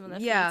that was similar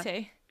for you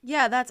too.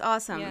 Yeah, that's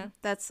awesome. Yeah.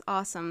 That's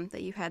awesome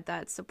that you had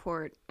that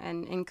support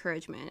and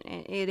encouragement.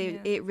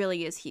 It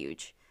really is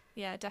huge.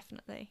 Yeah,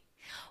 definitely.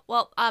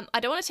 Well, I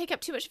don't want to take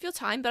up too much of your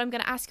time, but I'm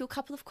going to ask you a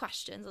couple of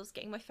questions. I was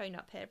getting my phone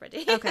up here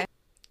ready. Okay.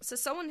 So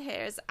someone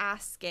here is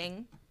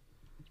asking,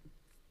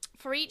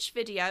 for each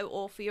video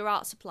or for your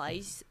art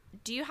supplies,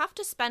 do you have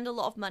to spend a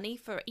lot of money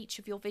for each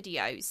of your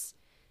videos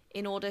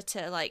in order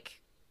to,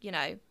 like, you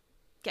know,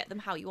 get them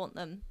how you want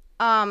them?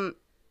 I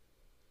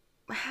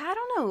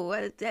don't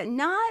know.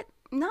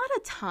 Not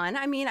a ton.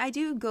 I mean, I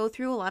do go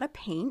through a lot of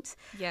paint.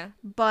 Yeah.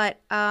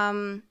 But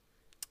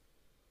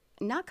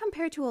not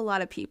compared to a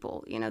lot of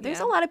people. You know, there's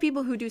a lot of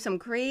people who do some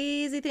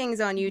crazy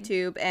things on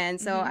YouTube, and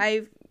so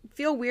I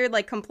feel weird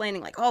like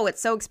complaining like, oh,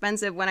 it's so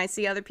expensive, when I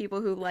see other people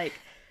who like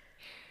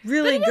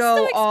really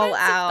go all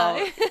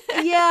out.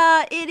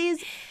 Yeah, it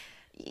is.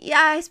 Yeah,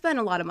 I spend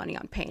a lot of money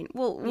on paint.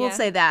 We'll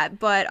say that,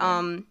 but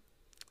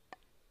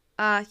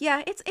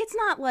it's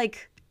not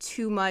like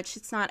too much.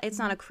 It's not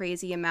a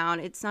crazy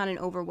amount. It's not an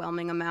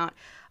overwhelming amount.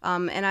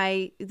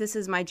 And this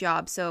is my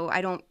job, so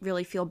I don't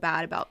really feel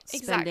bad about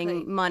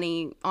spending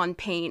money on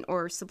paint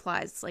or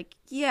supplies. It's like,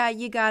 yeah,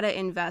 you gotta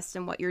invest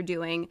in what you're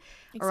doing,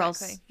 or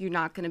else you're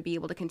not gonna be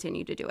able to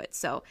continue to do it.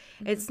 So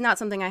it's not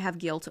something I have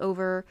guilt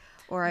over,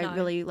 or I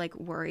really like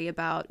worry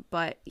about.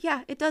 But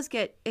yeah, it does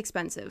get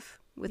expensive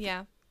with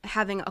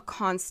having a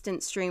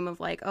constant stream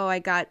of like, oh, I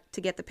got to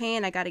get the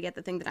paint, I got to get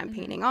the thing that I'm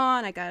painting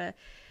on, I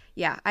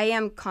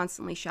am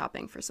constantly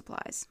shopping for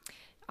supplies.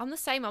 I'm the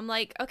same. I'm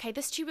like, okay,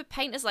 this tube of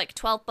paint is like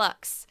 $12,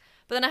 but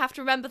then I have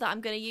to remember that I'm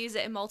going to use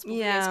it in multiple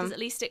years, because at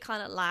least it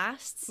kind of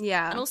lasts.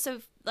 Yeah. And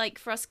also, like,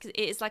 for us, 'cause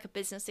it is like a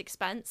business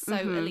expense, so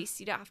at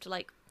least you don't have to,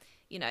 like,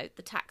 you know,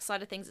 the tax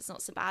side of things, it's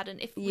not so bad. And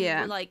if we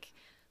were like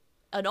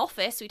an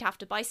office, we'd have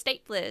to buy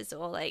staplers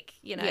or like,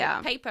 you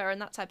know, paper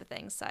and that type of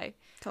thing. So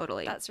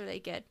totally, that's really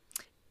good.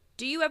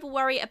 Do you ever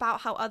worry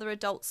about how other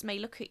adults may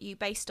look at you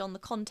based on the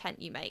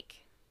content you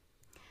make?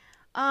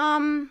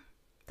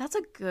 That's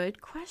a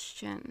good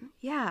question.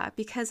 Yeah,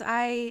 because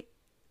I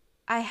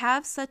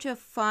have such a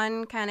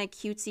fun kind of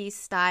cutesy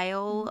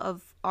style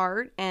of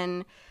art,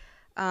 and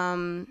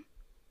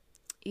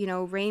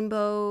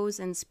rainbows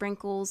and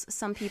sprinkles.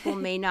 Some people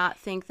may not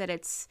think that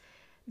it's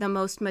the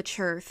most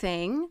mature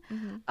thing.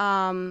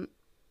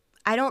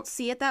 I don't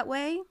see it that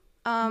way.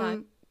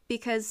 No.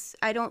 Because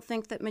I don't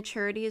think that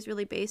maturity is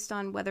really based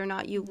on whether or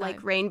not you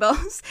like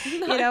rainbows.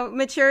 No.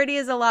 Maturity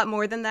is a lot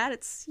more than that.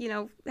 It's,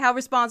 how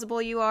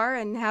responsible you are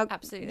and how,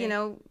 Absolutely.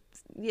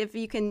 If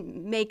you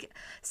can make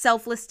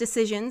selfless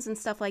decisions and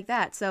stuff like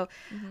that. So,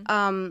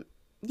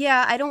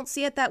 I don't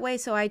see it that way.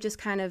 So I just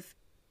kind of,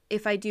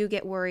 if I do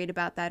get worried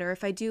about that, or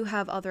if I do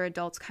have other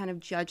adults kind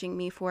of judging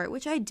me for it,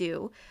 which I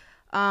do,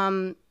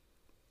 I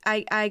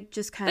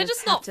just kind They're of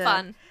just not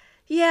fun.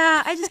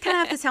 Yeah, I just kind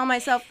of have to tell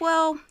myself,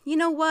 well, you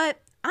know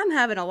what? I'm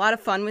having a lot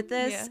of fun with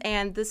this,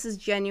 and this is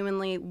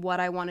genuinely what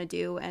I want to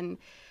do, and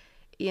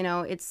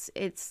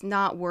it's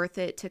not worth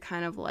it to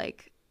kind of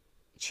like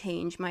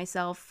change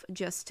myself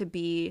just to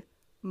be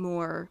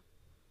more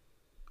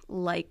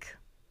like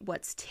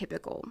what's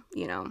typical,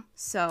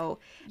 So,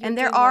 and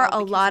there are a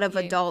lot of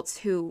adults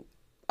who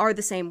are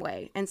the same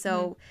way, and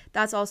so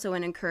that's also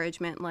an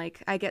encouragement.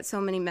 Like, I get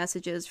so many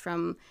messages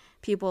from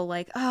people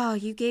like, oh,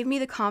 you gave me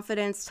the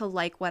confidence to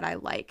like what I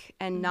like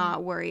and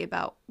not worry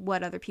about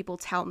what other people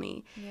tell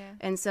me.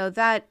 And so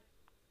that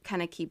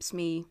kind of keeps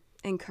me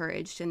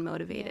encouraged and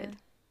motivated.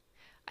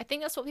 I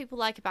think that's what people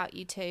like about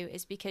you too,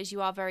 is because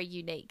you are very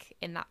unique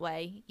in that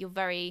way. You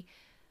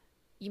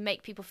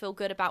make people feel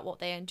good about what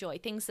they enjoy.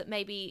 Things that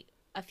maybe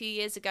a few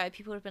years ago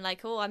people would have been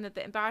like, oh, I'm a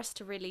bit embarrassed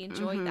to really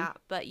enjoy that,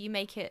 but you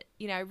make it,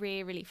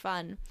 really, really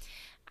fun.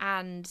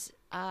 And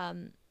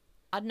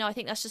I don't know, I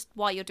think that's just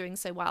why you're doing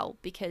so well,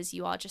 because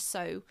you are just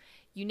so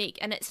unique.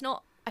 And it's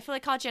not, I feel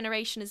like our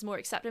generation is more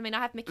accepting. I mean, I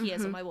have Mickey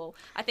ears on my wall.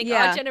 I think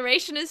our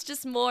generation is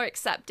just more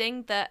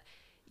accepting that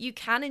you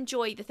can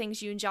enjoy the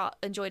things you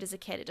enjoyed as a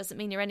kid. It doesn't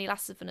mean you're any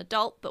less of an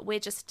adult, but we're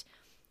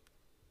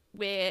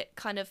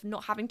kind of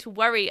not having to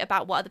worry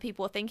about what other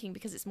people are thinking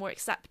because it's more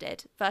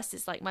accepted,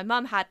 versus like my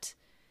mum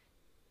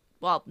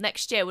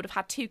next year would have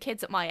had 2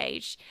 kids at my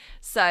age.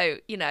 So,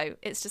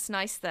 it's just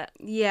nice that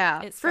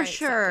it's for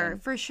sure.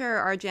 For sure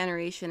our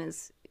generation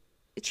has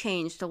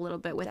changed a little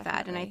bit with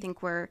that, and I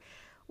think we're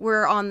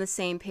on the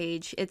same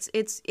page. It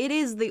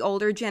is the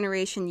older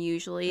generation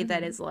usually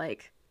that is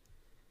like,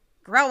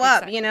 grow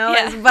up,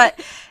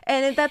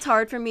 and that's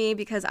hard for me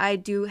because I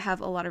do have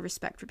a lot of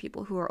respect for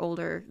people who are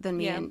older than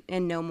me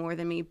and know more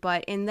than me,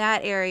 but in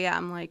that area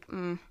I'm like,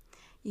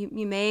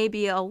 you may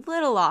be a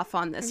little off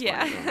on this one.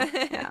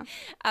 Yeah.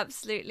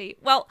 Absolutely.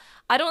 Well,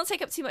 I don't want to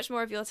take up too much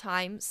more of your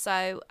time,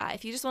 so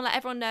if you just want to let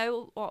everyone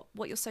know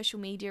what your social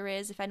media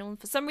is, if anyone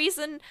for some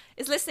reason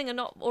is listening and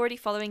not already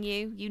following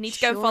you, you need to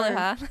go follow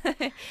her.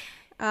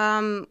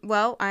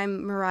 Well,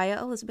 I'm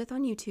Mariah Elizabeth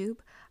on YouTube.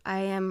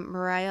 I am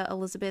Mariah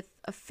Elizabeth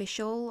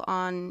Official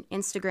on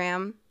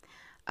Instagram.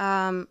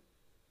 I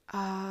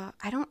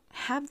don't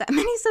have that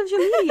many social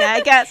media,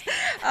 I guess.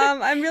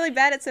 I'm really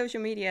bad at social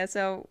media,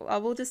 so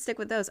we'll just stick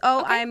with those.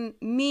 Oh, okay. I'm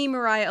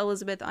Mariah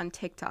Elizabeth on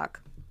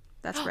TikTok.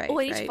 That's right. Oh,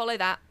 I need to follow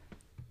that.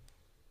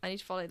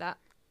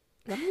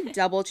 Let me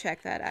double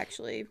check that,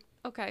 actually.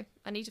 Okay,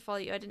 I need to follow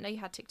you. I didn't know you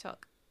had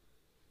TikTok.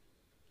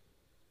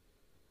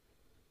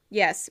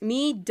 Yes,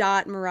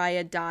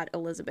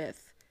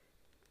 me.mariah.elizabeth.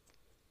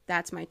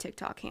 That's my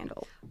TikTok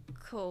handle.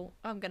 Cool.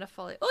 I'm going to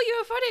follow. Oh, you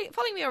were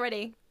following me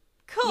already.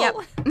 Cool. Yep.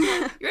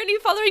 You're only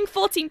following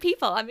 14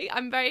 people. I mean,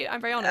 I'm very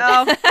honored.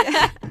 Oh,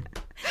 yeah.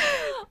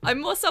 I'm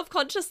more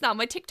self-conscious now.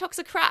 My TikToks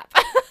are crap.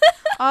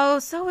 Oh,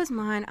 so is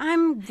mine.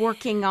 I'm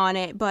working on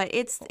it, but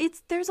it's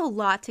there's a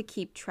lot to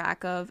keep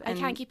track of. And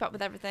I can't keep up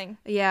with everything.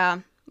 Yeah.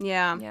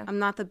 I'm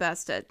not the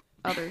best at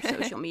other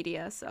social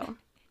media, so.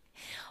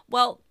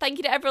 Well, thank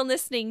you to everyone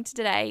listening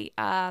today.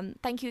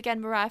 Thank you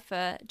again, Mariah,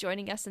 for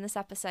joining us in this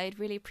episode.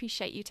 Really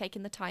appreciate you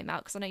taking the time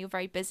out because I know you're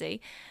very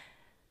busy.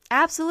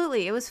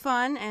 Absolutely. It was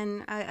fun.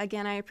 And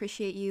I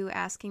appreciate you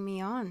asking me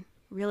on.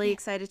 Really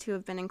excited to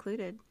have been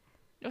included.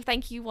 Well,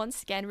 thank you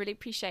once again. Really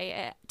appreciate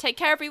it. Take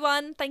care,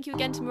 everyone. Thank you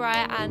again to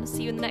Mariah, and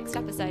see you in the next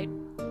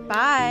episode.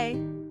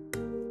 Bye.